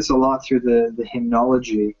 You'll see this a lot through the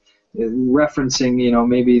hymnology, referencing, you know,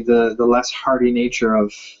 maybe the less hardy nature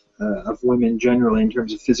of women generally in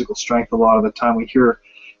terms of physical strength. A lot of the time we hear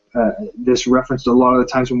this referenced a lot of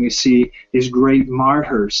the times when we see these great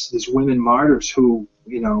martyrs, these women martyrs who,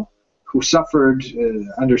 you know, who suffered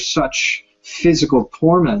under such physical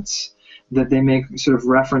torments that they make sort of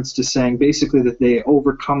reference to saying basically that they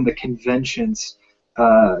overcome the conventions,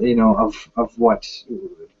 you know, of what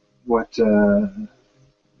the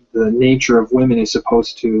nature of women is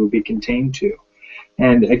supposed to be contained to.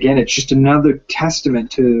 And again, it's just another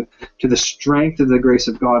testament to the strength of the grace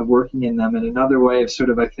of God working in them, and another way of sort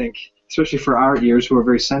of, I think, especially for our ears who are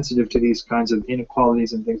very sensitive to these kinds of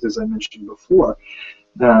inequalities and things, as I mentioned before.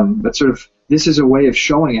 But sort of this is a way of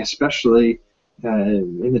showing, especially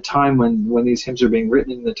in the time when these hymns are being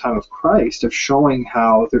written in the time of Christ, of showing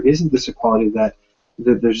how there isn't this equality, that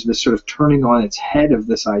there's this sort of turning on its head of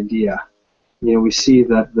this idea. You know, we see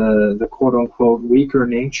that the quote-unquote weaker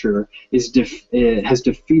nature has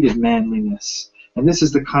defeated manliness, And this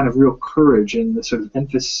is the kind of real courage and the sort of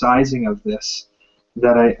emphasizing of this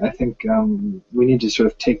that I think we need to sort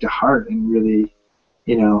of take to heart and really,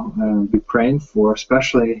 be praying for,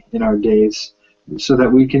 especially in our days, so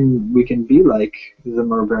that we can be like the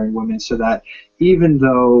myrrh-bearing women, so that even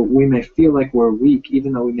though we may feel like we're weak,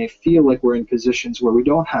 even though we may feel like we're in positions where we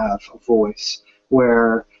don't have a voice,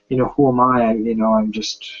 where, who am I? I'm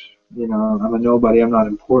just, I'm a nobody, I'm not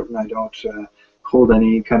important, I don't hold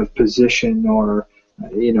any kind of position, or,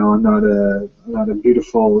 I'm not a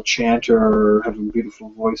beautiful chanter or have a beautiful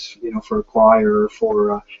voice, for a choir, or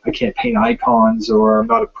for, I can't paint icons, or I'm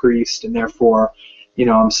not a priest, and therefore,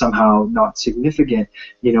 I'm somehow not significant.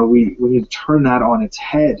 We need to turn that on its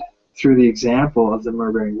head through the example of the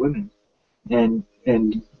myrrh-bearing women, and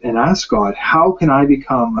ask God, how can I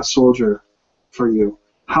become a soldier for you?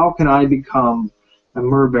 How can I become a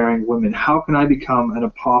myrrh-bearing woman? How can I become an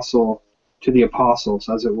apostle to the apostles,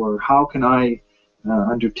 as it were? How can I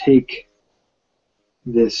undertake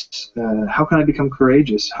this? How can I become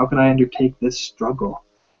courageous? How can I undertake this struggle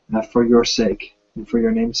for your sake and for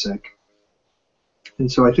your name's sake?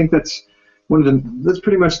 And so I think that's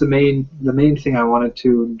pretty much the main thing I wanted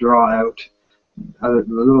to draw out, a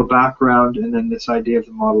little background, and then this idea of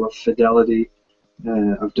the model of fidelity,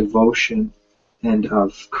 of devotion, and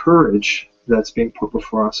of courage that's being put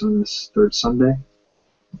before us on this third Sunday.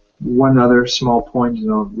 One other small point,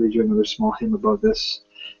 and I'll read you another small hymn about this,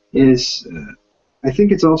 is I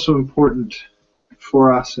think it's also important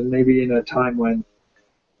for us, and maybe in a time when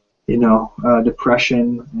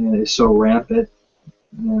depression is so rampant,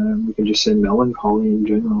 we can just say melancholy in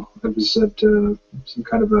general. I was at some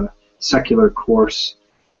kind of a secular course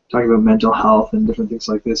talking about mental health and different things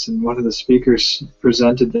like this, and one of the speakers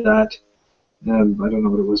presented that, I don't know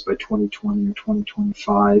what it was, by 2020 or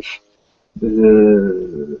 2025,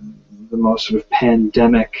 the most sort of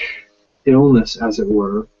pandemic illness, as it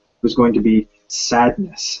were, was going to be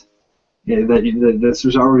sadness. This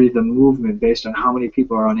was already the movement based on how many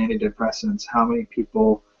people are on antidepressants, how many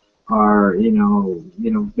people are,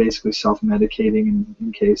 basically self-medicating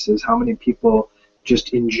in cases, how many people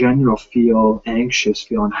just in general feel anxious,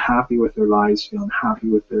 feel unhappy with their lives, feel unhappy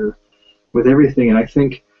with everything. And I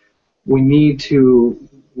think we need to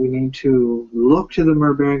look to the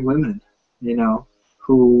myrrh-bearing women,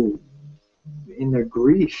 who, in their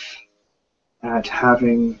grief at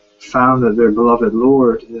having found that their beloved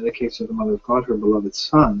Lord, in the case of the Mother of God, her beloved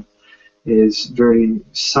Son, is very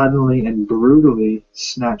suddenly and brutally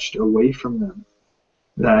snatched away from them.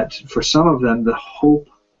 That for some of them, the hope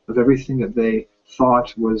of everything that they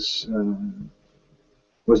thought was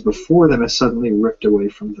before them is suddenly ripped away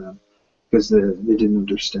from them because they didn't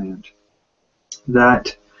understand.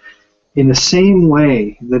 That in the same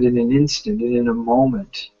way that in an instant, and in a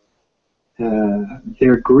moment,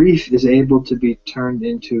 their grief is able to be turned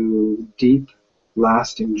into deep,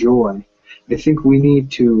 lasting joy, I think we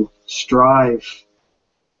need to strive,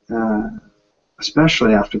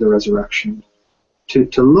 especially after the resurrection,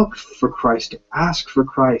 to look for Christ, to ask for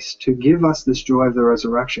Christ to give us this joy of the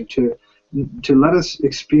resurrection, to let us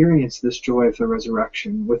experience this joy of the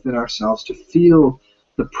resurrection within ourselves, to feel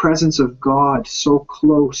the presence of God so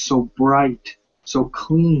close, so bright, so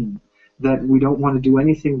clean, that we don't want to do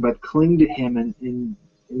anything but cling to Him in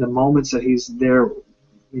the moments that He's there,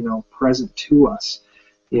 present to us.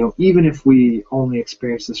 Even if we only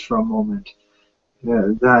experience this for a moment,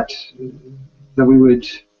 that we would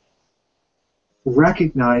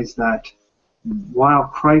recognize that while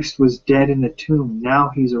Christ was dead in the tomb, now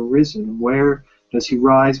He's arisen. Where does He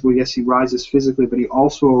rise? Well, yes, He rises physically, but He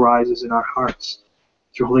also arises in our hearts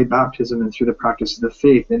through holy baptism and through the practice of the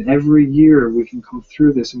faith. And every year we can come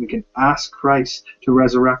through this and we can ask Christ to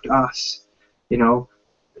resurrect us,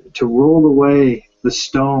 to roll away the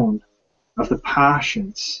stone of the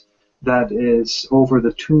passions that is over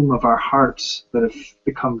the tomb of our hearts that have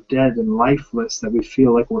become dead and lifeless, that we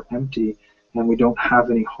feel like we're empty and we don't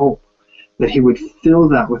have any hope. That He would fill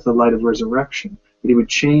that with the light of resurrection. That He would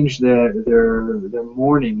change their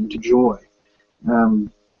mourning into joy.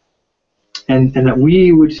 And that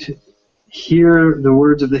we would hear the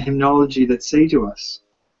words of the hymnology that say to us,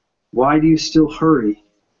 why do you still hurry?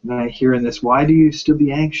 And I hear in this, why do you still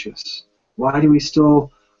be anxious? Why do we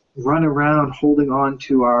still run around holding on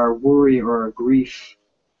to our worry or our grief?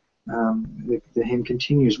 The hymn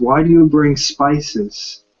continues, why do you bring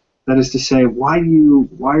spices? That is to say, why are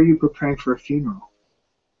you preparing for a funeral?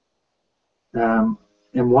 And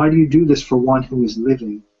why do you do this for one who is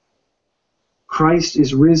living? Christ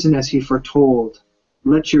is risen as He foretold.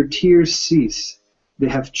 Let your tears cease. They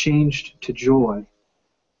have changed to joy.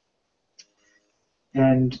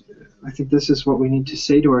 And I think this is what we need to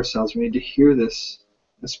say to ourselves. We need to hear this,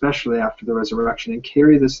 especially after the resurrection, and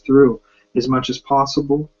carry this through as much as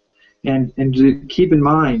possible. And to keep in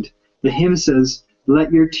mind, the hymn says,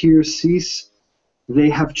 "Let your tears cease, they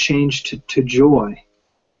have changed to joy."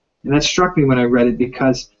 And that struck me when I read it,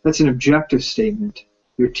 because that's an objective statement.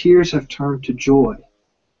 Your tears have turned to joy.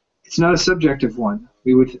 It's not a subjective one.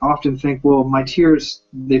 We would often think, well, my tears,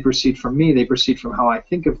 they proceed from me, they proceed from how I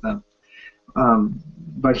think of them.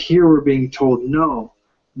 But here we're being told, no,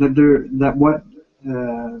 that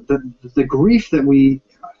the grief that we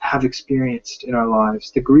have experienced in our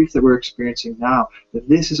lives, the grief that we're experiencing now, that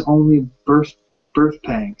this is only birth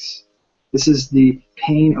pangs. This is the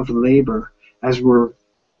pain of labor as we're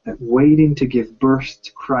waiting to give birth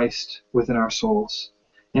to Christ within our souls.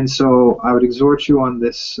 And so I would exhort you on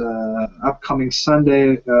this upcoming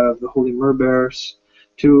Sunday of the Holy Myrrh-Bearers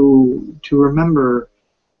to remember,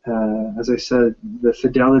 as I said, the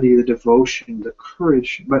fidelity, the devotion, the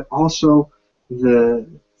courage, but also the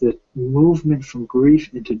movement from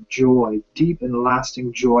grief into joy, deep and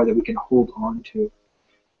lasting joy that we can hold on to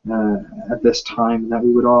at this time, that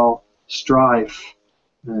we would all strive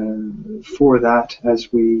for that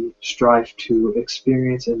as we strive to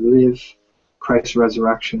experience and live Christ's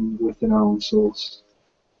resurrection within our own souls.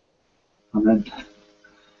 Amen.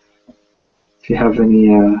 If you have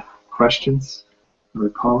any questions or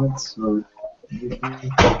comments or anything.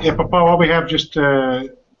 Yeah, Papa, while we have just,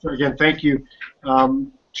 again, thank you.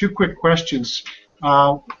 2 quick questions.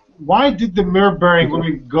 Why did the myrrh-bearing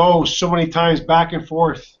women go so many times back and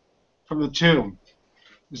forth from the tomb?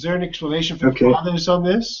 Is there an explanation from fathers on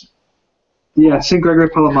this? Yeah, St. Gregory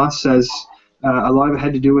Palamas says a lot of it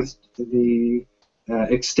had to do with the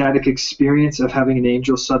ecstatic experience of having an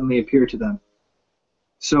angel suddenly appear to them.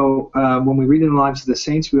 So when we read in the lives of the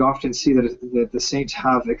saints, we often see that the saints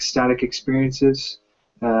have ecstatic experiences,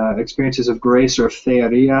 experiences of grace or of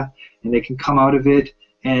theoria, and they can come out of it,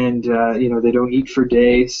 and they don't eat for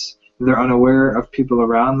days. They're unaware of people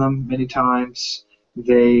around them many times.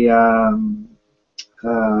 They're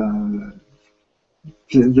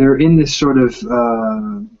in this sort of,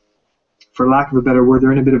 for lack of a better word,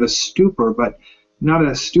 they're in a bit of a stupor, but not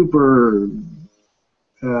a stupor,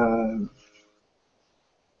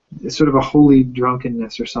 it's sort of a holy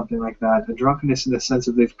drunkenness or something like that. A drunkenness in the sense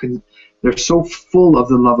that they're so full of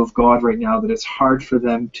the love of God right now that it's hard for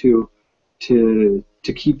them to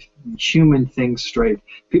keep human things straight.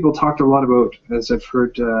 People talked a lot about, as I've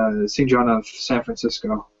heard St. John of San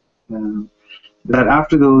Francisco, that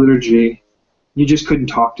after the liturgy, you just couldn't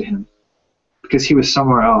talk to him because he was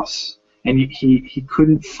somewhere else, and he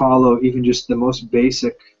couldn't follow even just the most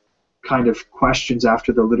basic kind of questions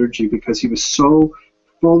after the liturgy because he was so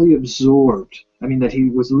fully absorbed. I mean, that he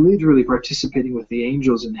was literally participating with the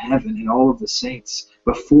angels in heaven and all of the saints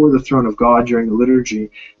before the throne of God during the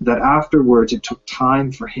liturgy, that afterwards it took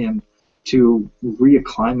time for him to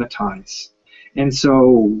reacclimatize. And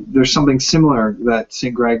so there's something similar that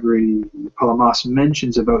St. Gregory Palamas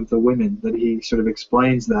mentions about the women, that he sort of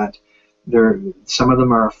explains that some of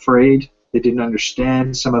them are afraid, they didn't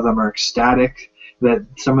understand, some of them are ecstatic, that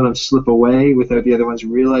some of them slip away without the other ones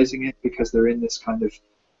realizing it because they're in this kind of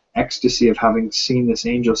ecstasy of having seen this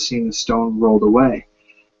angel, seen the stone rolled away.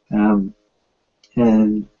 And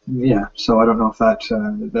yeah, so I don't know if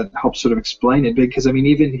that helps sort of explain it, because I mean,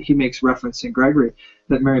 even he makes reference, St. Gregory,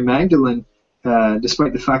 that Mary Magdalene,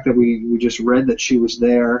 despite the fact that we just read that she was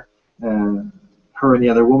there, her and the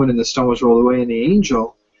other woman, and the stone was rolled away, and the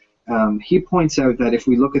angel, he points out that if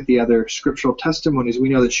we look at the other scriptural testimonies, we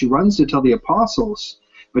know that she runs to tell the apostles,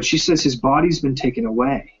 but she says his body's been taken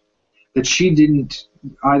away, that she didn't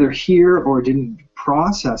either hear or didn't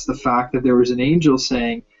process the fact that there was an angel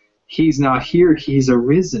saying, he's not here, he's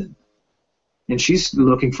arisen. And she's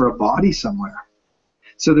looking for a body somewhere.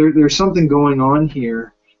 So there's something going on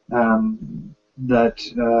here that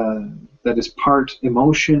is part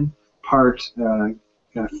emotion, part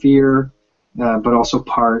fear, but also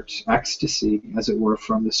part ecstasy, as it were,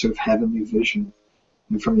 from this sort of heavenly vision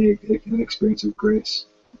and from an experience of grace.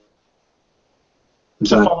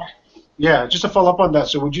 Yeah, just to follow up on that,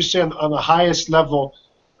 so would you say on the highest level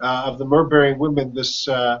of the myrrh-bearing women, this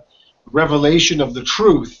revelation of the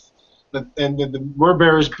truth, and the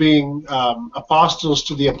myrrh-bearers being apostles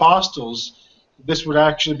to the apostles, this would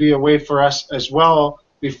actually be a way for us as well,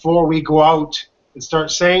 before we go out and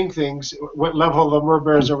start saying things, what level of the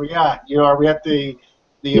myrrh-bearers are we at? Are we at the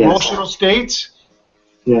emotional states?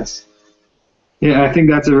 Yes. Yeah, I think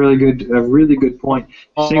that's a really good point.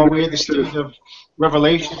 Are we at the state of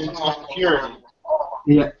revelation and purity?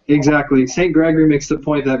 Yeah, exactly. St. Gregory makes the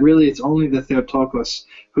point that really it's only the Theotokos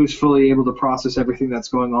who's fully able to process everything that's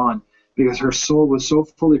going on, because her soul was so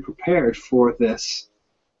fully prepared for this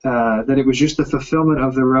that it was just the fulfillment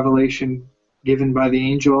of the revelation given by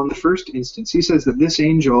the angel in the first instance. He says that this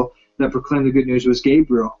angel that proclaimed the good news was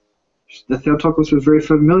Gabriel. The Theotokos was very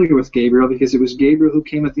familiar with Gabriel because it was Gabriel who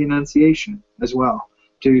came at the Annunciation as well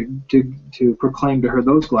to proclaim to her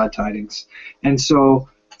those glad tidings. And so,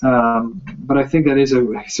 but I think that is a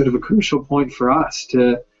sort of a crucial point for us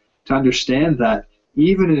to understand that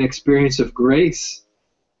even an experience of grace,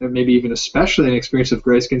 or maybe even especially an experience of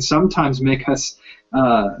grace, can sometimes make us,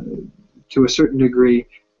 to a certain degree,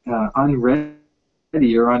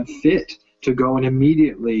 unready or unfit to go and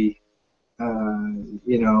immediately,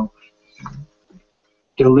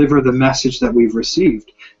 deliver the message that we've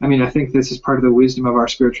received. I mean, I think this is part of the wisdom of our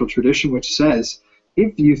spiritual tradition, which says,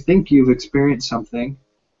 if you think you've experienced something,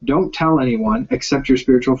 don't tell anyone except your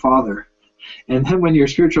spiritual father. And then when your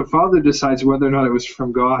spiritual father decides whether or not it was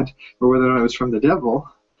from God or whether or not it was from the devil,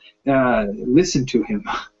 listen to him.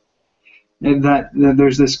 And that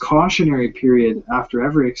there's this cautionary period after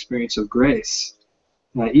every experience of grace,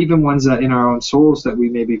 even ones that in our own souls that we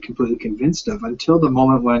may be completely convinced of, until the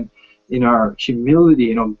moment when in our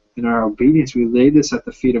humility, in our obedience, we lay this at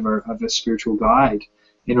the feet of a spiritual guide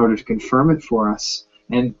in order to confirm it for us.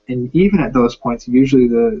 And even at those points, usually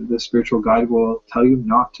the spiritual guide will tell you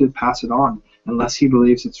not to pass it on unless he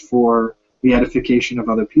believes it's for the edification of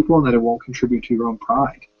other people and that it won't contribute to your own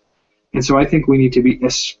pride. And so I think we need to be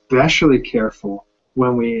especially careful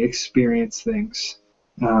when we experience things,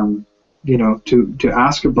 to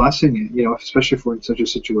ask a blessing, especially if we're in such a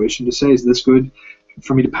situation, to say, is this good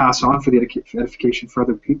for me to pass on for the edification for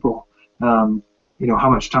other people? How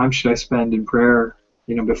much time should I spend in prayer,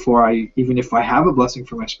 before even if I have a blessing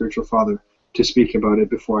from my spiritual father, to speak about it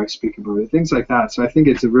before I speak about it, things like that. So I think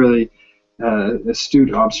it's a really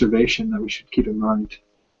astute observation that we should keep in mind.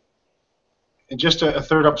 And just a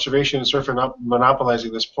third observation, sorry for not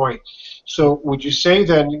monopolizing this point. So would you say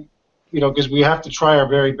then, because we have to try our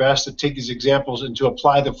very best to take these examples and to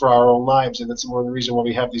apply them for our own lives, and that's one of the reasons why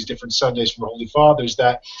we have these different Sundays from Holy Fathers,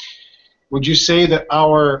 that would you say that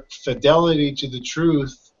our fidelity to the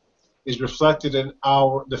truth is reflected in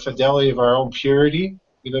the fidelity of our own purity?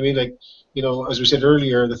 You know what I mean? Like, as we said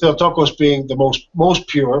earlier, the Theotokos being the most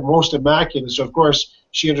pure, most immaculate, so of course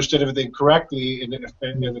she understood everything correctly and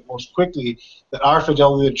most quickly, that our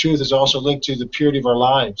fidelity to the truth is also linked to the purity of our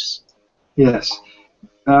lives. Yes.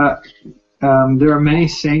 There are many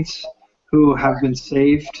saints who have been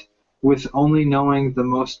saved with only knowing the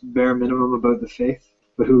most bare minimum about the faith,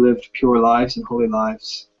 but who lived pure lives and holy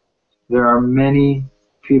lives. There are many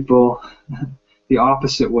people the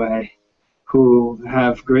opposite way who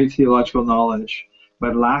have great theological knowledge,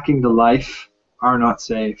 but lacking the life are not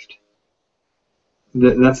saved.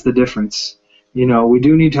 That's the difference. We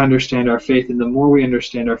do need to understand our faith, and the more we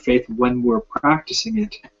understand our faith when we're practicing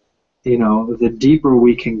it, the deeper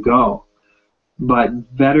we can go.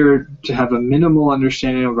 But better to have a minimal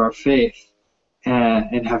understanding of our faith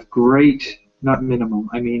and have great, not minimum,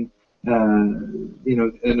 I mean,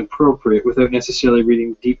 an appropriate, without necessarily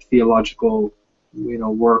reading deep theological,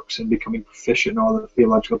 works and becoming proficient in all the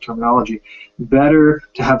theological terminology. Better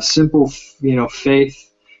to have simple, faith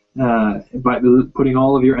by putting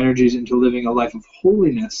all of your energies into living a life of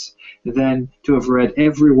holiness than to have read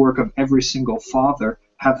every work of every single father,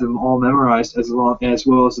 have them all memorized as well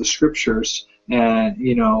as the scriptures, and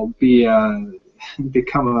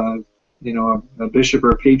become a bishop or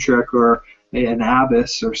a patriarch or an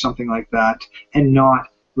abbess or something like that, and not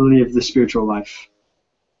live the spiritual life.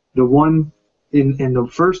 The one in the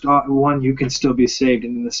first one you can still be saved,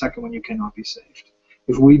 and in the second one you cannot be saved.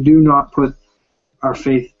 If we do not put our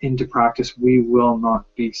faith into practice, we will not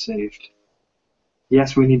be saved.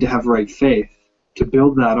 Yes, we need to have right faith to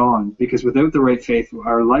build that on, because without the right faith,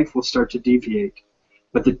 our life will start to deviate.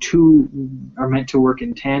 But the two are meant to work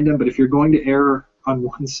in tandem. But if you're going to err on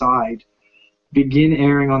one side, begin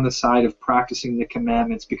erring on the side of practicing the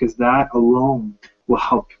commandments, because that alone will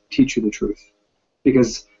help teach you the truth.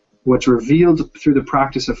 Because what's revealed through the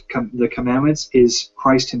practice of the commandments is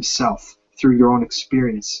Christ himself through your own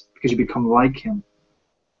experience, because you become like him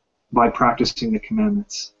by practicing the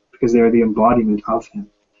commandments, because they are the embodiment of him.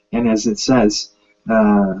 And as it says,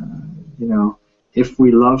 if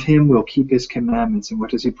we love him, we'll keep his commandments. And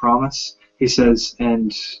what does he promise? He says,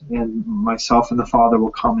 and myself and the Father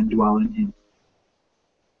will come and dwell in him.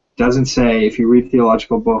 It doesn't say, if you read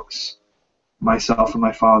theological books, myself and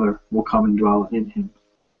my Father will come and dwell in him.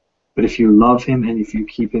 But if you love him and if you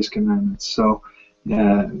keep his commandments. So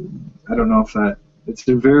I don't know if that it's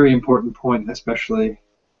a very important point, especially,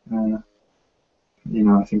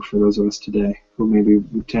 I think for those of us today who maybe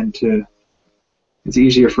we tend to, it's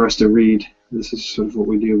easier for us to read. This is sort of what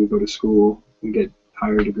we do. We go to school, we get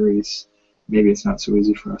higher degrees. Maybe it's not so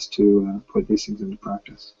easy for us to put these things into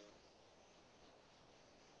practice.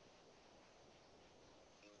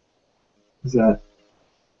 Is that?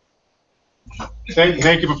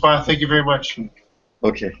 Thank you, Papa. Thank you very much.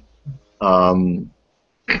 Okay.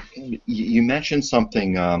 You mentioned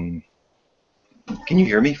something. Can you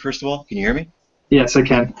hear me, first of all? Can you hear me? Yes, I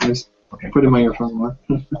can. I just put in my earphone more.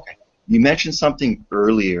 Okay. You mentioned something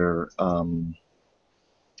earlier when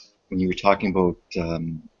you were talking about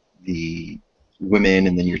the women,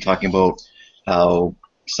 and then you were talking about how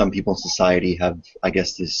some people in society have, I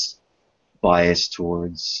guess, this bias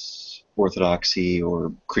towards Orthodoxy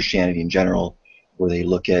or Christianity in general, where they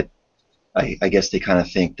look at, I guess they kind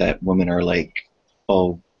of think that women are like,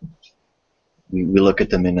 oh, we look at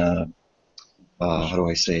them in a, how do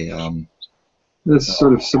I say, this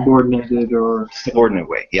sort of subordinated or subordinate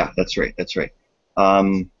way. Yeah, that's right. That's right.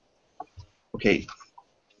 Okay,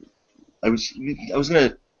 I was going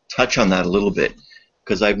to touch on that a little bit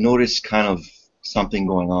because I've noticed kind of something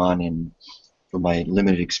going on from my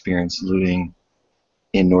limited experience living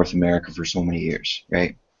in North America for so many years,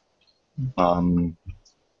 right? How am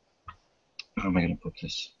I going to put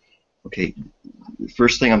this? Okay, the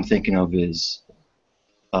first thing I'm thinking of is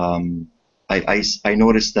I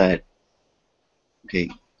noticed that, okay,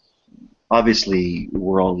 obviously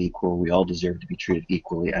we're all equal. We all deserve to be treated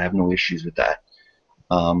equally. I have no issues with that.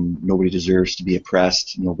 Nobody deserves to be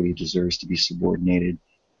oppressed. Nobody deserves to be subordinated.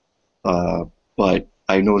 But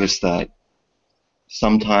I noticed that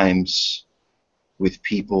sometimes with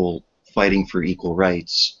people fighting for equal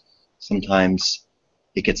rights, sometimes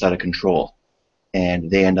it gets out of control and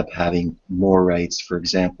they end up having more rights. For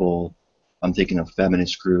example, I'm thinking of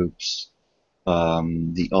feminist groups,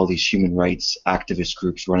 all these human rights activist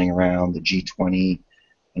groups running around, the G20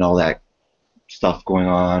 and all that stuff going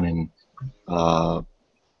on, and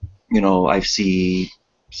I see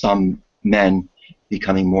some men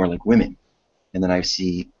becoming more like women, and then I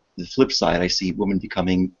see the flip side. I see women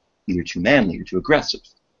becoming either too manly or too aggressive,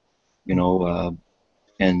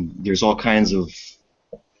 and there's all kinds of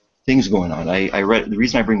things going on. I read, the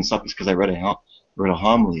reason I bring this up is because I read a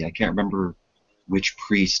homily. I can't remember which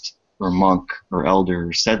priest or monk or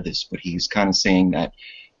elder said this, but he's kind of saying that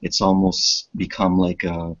it's almost become like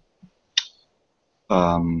a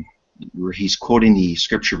where he's quoting the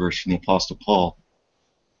scripture verse from the Apostle Paul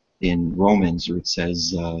in Romans, where it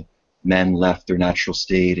says, men left their natural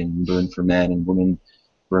state and burned for men, and women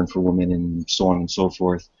burned for women, and so on and so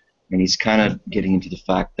forth. And he's kind of getting into the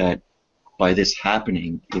fact that by this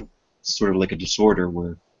happening, it's sort of like a disorder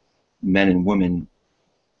where men and women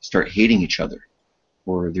start hating each other,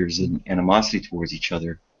 or there's an animosity towards each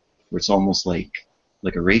other, where it's almost like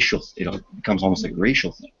a racial, it becomes almost like a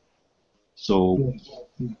racial thing. So,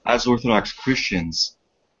 as Orthodox Christians,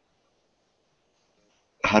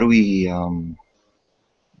 how do we,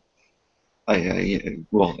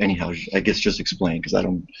 well, anyhow, I guess just explain, because I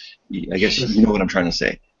guess you know what I'm trying to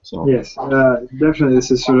say. So. Yes, definitely this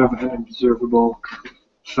is sort of an observable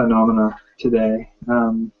phenomena today.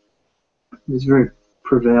 It's very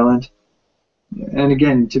prevalent. And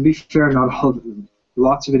again, to be fair, not all of it,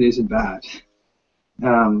 lots of it isn't bad.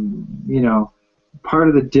 Part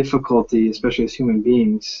of the difficulty, especially as human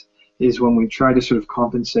beings, is when we try to sort of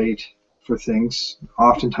compensate for things.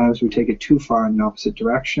 Oftentimes we take it too far in the opposite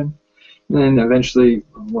direction. And then eventually,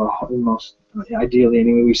 ideally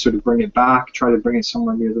anyway, we sort of bring it back, try to bring it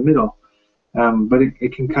somewhere near the middle. But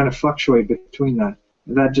it can kind of fluctuate between that.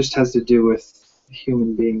 And that just has to do with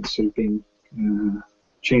human beings sort of being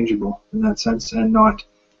changeable in that sense and not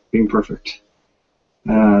being perfect.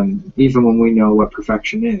 Even when we know what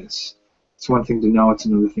perfection is. It's one thing to know, it's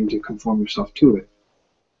another thing to conform yourself to it.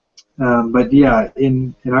 But yeah,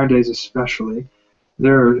 in our days especially,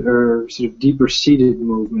 there are sort of deeper-seated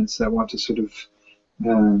movements that want to sort of,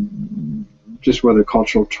 just whether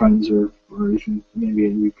cultural trends or even maybe,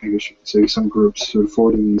 I guess you could say, some groups sort of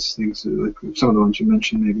forwarding these things, like some of the ones you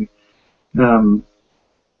mentioned maybe,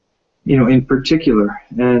 in particular.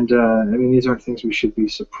 And these aren't things we should be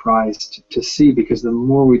surprised to see, because the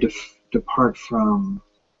more we depart from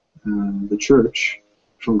the church,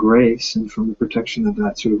 from grace, and from the protection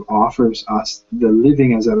that sort of offers us, the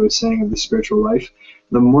living, as I was saying, of the spiritual life,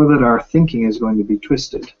 the more that our thinking is going to be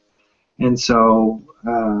twisted. And so,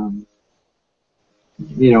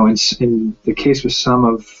 in the case with some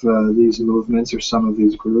of these movements or some of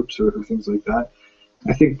these groups or things like that,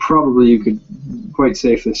 I think probably you could quite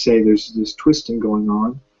safely say there's this twisting going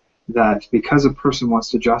on that because a person wants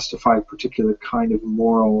to justify a particular kind of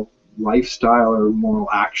moral lifestyle or moral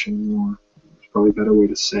action, or probably a better way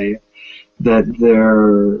to say it, that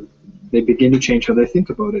they begin to change how they think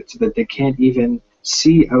about it, so that they can't even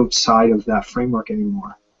see outside of that framework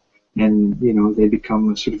anymore. And, they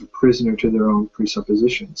become sort of a prisoner to their own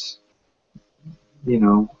presuppositions.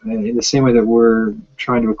 In the same way that we're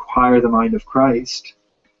trying to acquire the mind of Christ,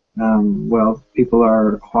 people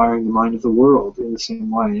are acquiring the mind of the world in the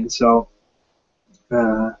same way. And so,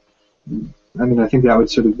 I think that would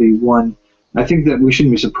sort of be one. I think that we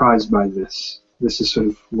shouldn't be surprised by this. This is sort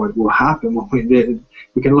of what will happen when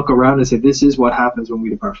we can look around and say, this is what happens when we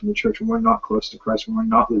depart from the church, when we're not close to Christ, when we're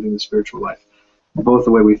not living the spiritual life. Both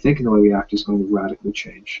the way we think and the way we act is going to radically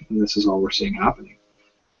change, and this is all we're seeing happening.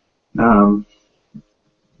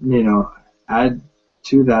 Add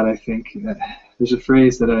to that, I think that there's a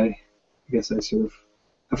phrase that I guess I sort of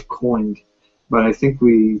have coined, but I think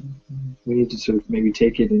we need to sort of maybe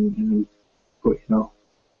take it and put,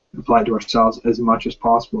 apply it to ourselves as much as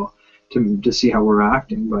possible to see how we're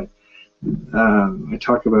acting. But I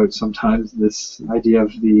talk about sometimes this idea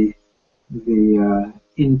of the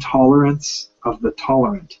intolerance of the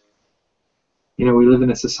tolerant. We live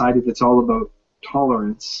in a society that's all about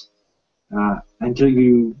tolerance until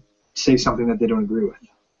you say something that they don't agree with,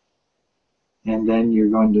 and then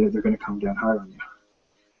they're going to come down hard on you.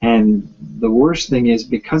 And the worst thing is,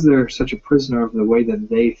 because they're such a prisoner of the way that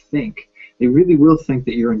they think, they really will think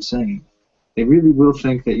that you're insane. They really will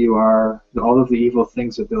think that you are all of the evil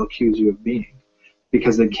things that they'll accuse you of being,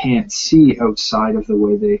 because they can't see outside of the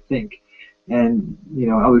way they think. And,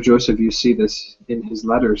 Elder Joseph, you see this in his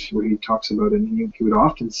letters where he talks about it, and he would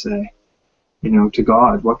often say, to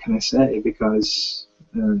God, what can I say? Because,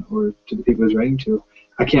 or to the people he's writing to,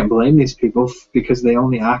 I can't blame these people because they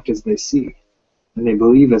only act as they see, and they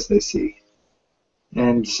believe as they see.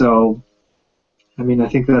 And so, I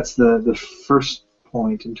think that's the first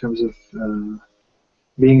point in terms of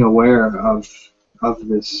being aware of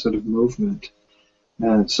this sort of movement.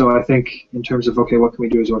 So I think in terms of, okay, what can we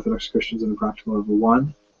do as Orthodox Christians on a practical level?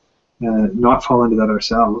 One, not fall into that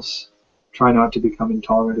ourselves. Try not to become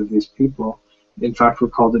intolerant of these people. In fact, we're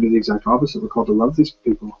called to do the exact opposite. We're called to love these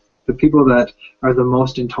people. The people that are the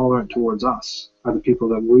most intolerant towards us are the people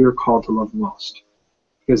that we are called to love most,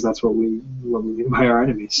 because that's what we mean by our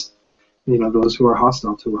enemies. Those who are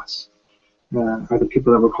hostile to us are the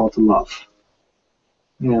people that we're called to love.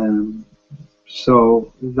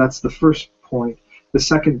 So that's the first point. The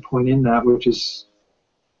second point in that, which is,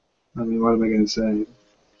 what am I going to say?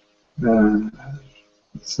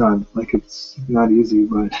 It's not easy,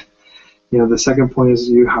 but the second point is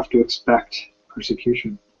you have to expect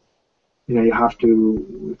persecution. You have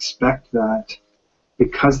to expect that,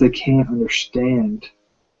 because they can't understand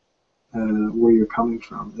where you're coming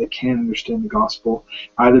from. They can't understand the gospel,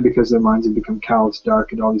 either because their minds have become callous,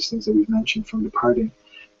 dark, and all these things that we've mentioned from departing,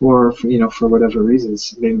 or for whatever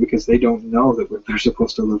reasons, maybe because they don't know that they're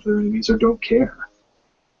supposed to love their enemies or don't care.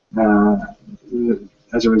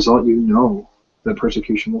 As a result, that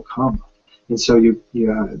persecution will come, and so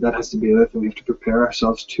that has to be the other thing. We have to prepare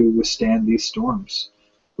ourselves to withstand these storms.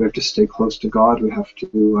 We have to stay close to God. We have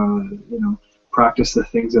to practice the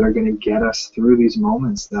things that are going to get us through these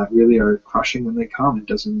moments that really are crushing when they come. It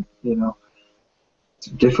doesn't, it's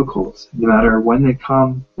difficult. No matter when they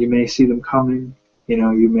come, you may see them coming.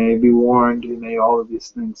 You may be warned. You may all of these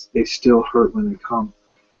things. They still hurt when they come.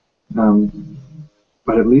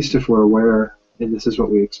 But at least if we're aware, and this is what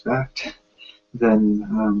we expect,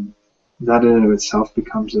 then that in and of itself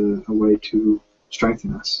becomes a way to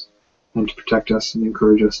strengthen us and to protect us and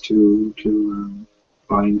encourage us to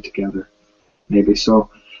bind together. Maybe so.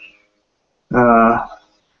 That's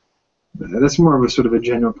more of a sort of a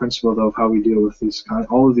general principle, though, of how we deal with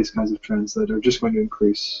all of these kinds of trends that are just going to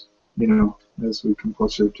increase, as we come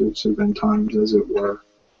closer to sort of end times, as it were.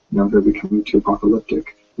 They're becoming too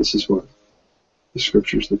apocalyptic. This is what the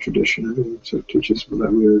scriptures, the tradition, everything sort of teaches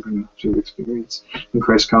that we are going to sort of experience. When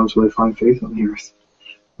Christ comes, will they find faith on the earth?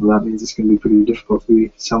 Well, that means it's going to be pretty difficult to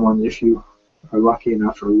be someone, if you are lucky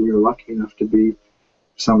enough, or we are lucky enough to be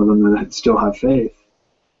some of them that still have faith.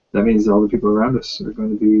 That means all the people around us are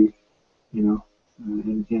going to be,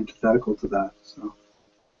 antithetical to that. So,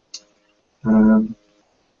 I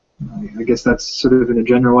guess that's sort of in a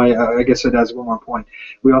general way. I guess it has one more point.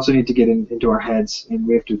 We also need to get into our heads, and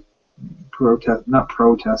we have to not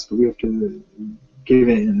protest, but we have to give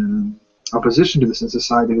in opposition to this in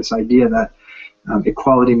society, this idea that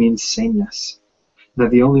equality means sameness. That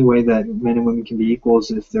the only way that men and women can be equal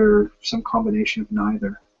is if they're some combination of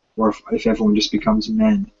neither, or if everyone just becomes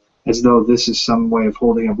men. as though this is some way of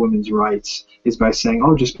holding up women's rights, is by saying,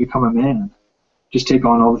 oh, just become a man. Just take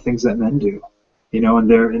on all the things that men do. You know, and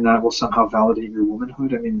that will somehow validate your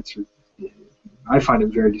womanhood. I mean, I find it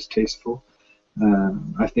very distasteful.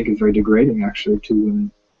 I think it's very degrading, actually, to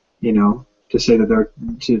women, you know, to say that they're,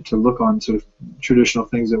 to look on sort of traditional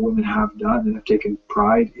things that women have done and have taken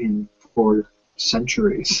pride in for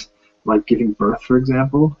centuries, like giving birth, for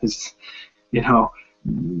example, is, you know,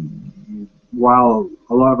 while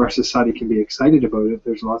a lot of our society can be excited about it,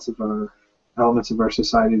 there's lots of elements of our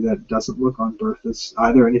society that doesn't look on birth as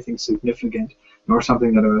either anything significant nor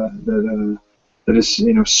something that is,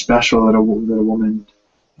 you know, special, that a woman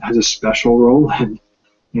has a special role in,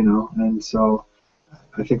 you know. And so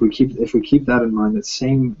I think if we keep that in mind,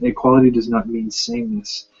 that equality does not mean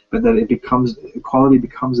sameness, but that equality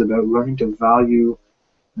becomes about learning to value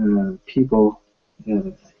people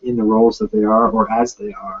in the roles that they are or as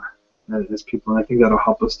they are as people. And I think that'll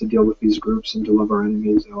help us to deal with these groups and to love our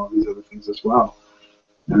enemies and all these other things as well.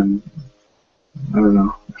 I don't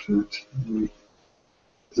know if that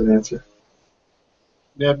is an answer.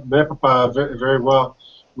 Yeah, Papa, very, very well.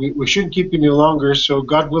 We shouldn't keep you any longer, so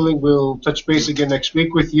God willing, we'll touch base again next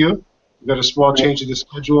week with you. We've got a small change in the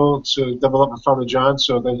schedule to double up with Father John,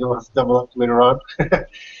 so then he'll have to double up later on.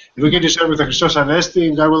 If we can just end with the Christos Anesti,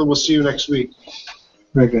 and God willing, we'll see you next week.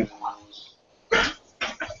 Very good.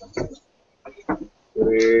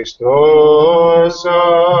 Christos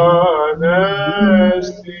Anesti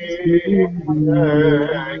ek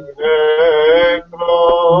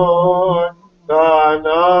nekron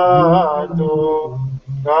thanato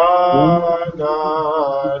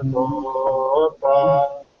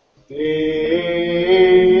patisas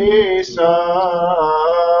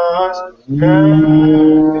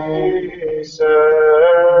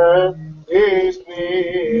is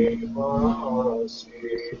nimasi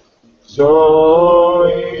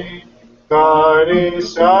Zoe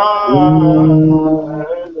carisanos.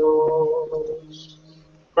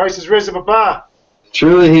 Christ is risen, Papa.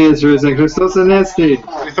 Truly he is risen. Christos Anesti.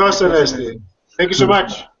 Christos Anesti. Thank you so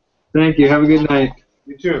much. Thank you. Have a good night.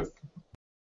 You too.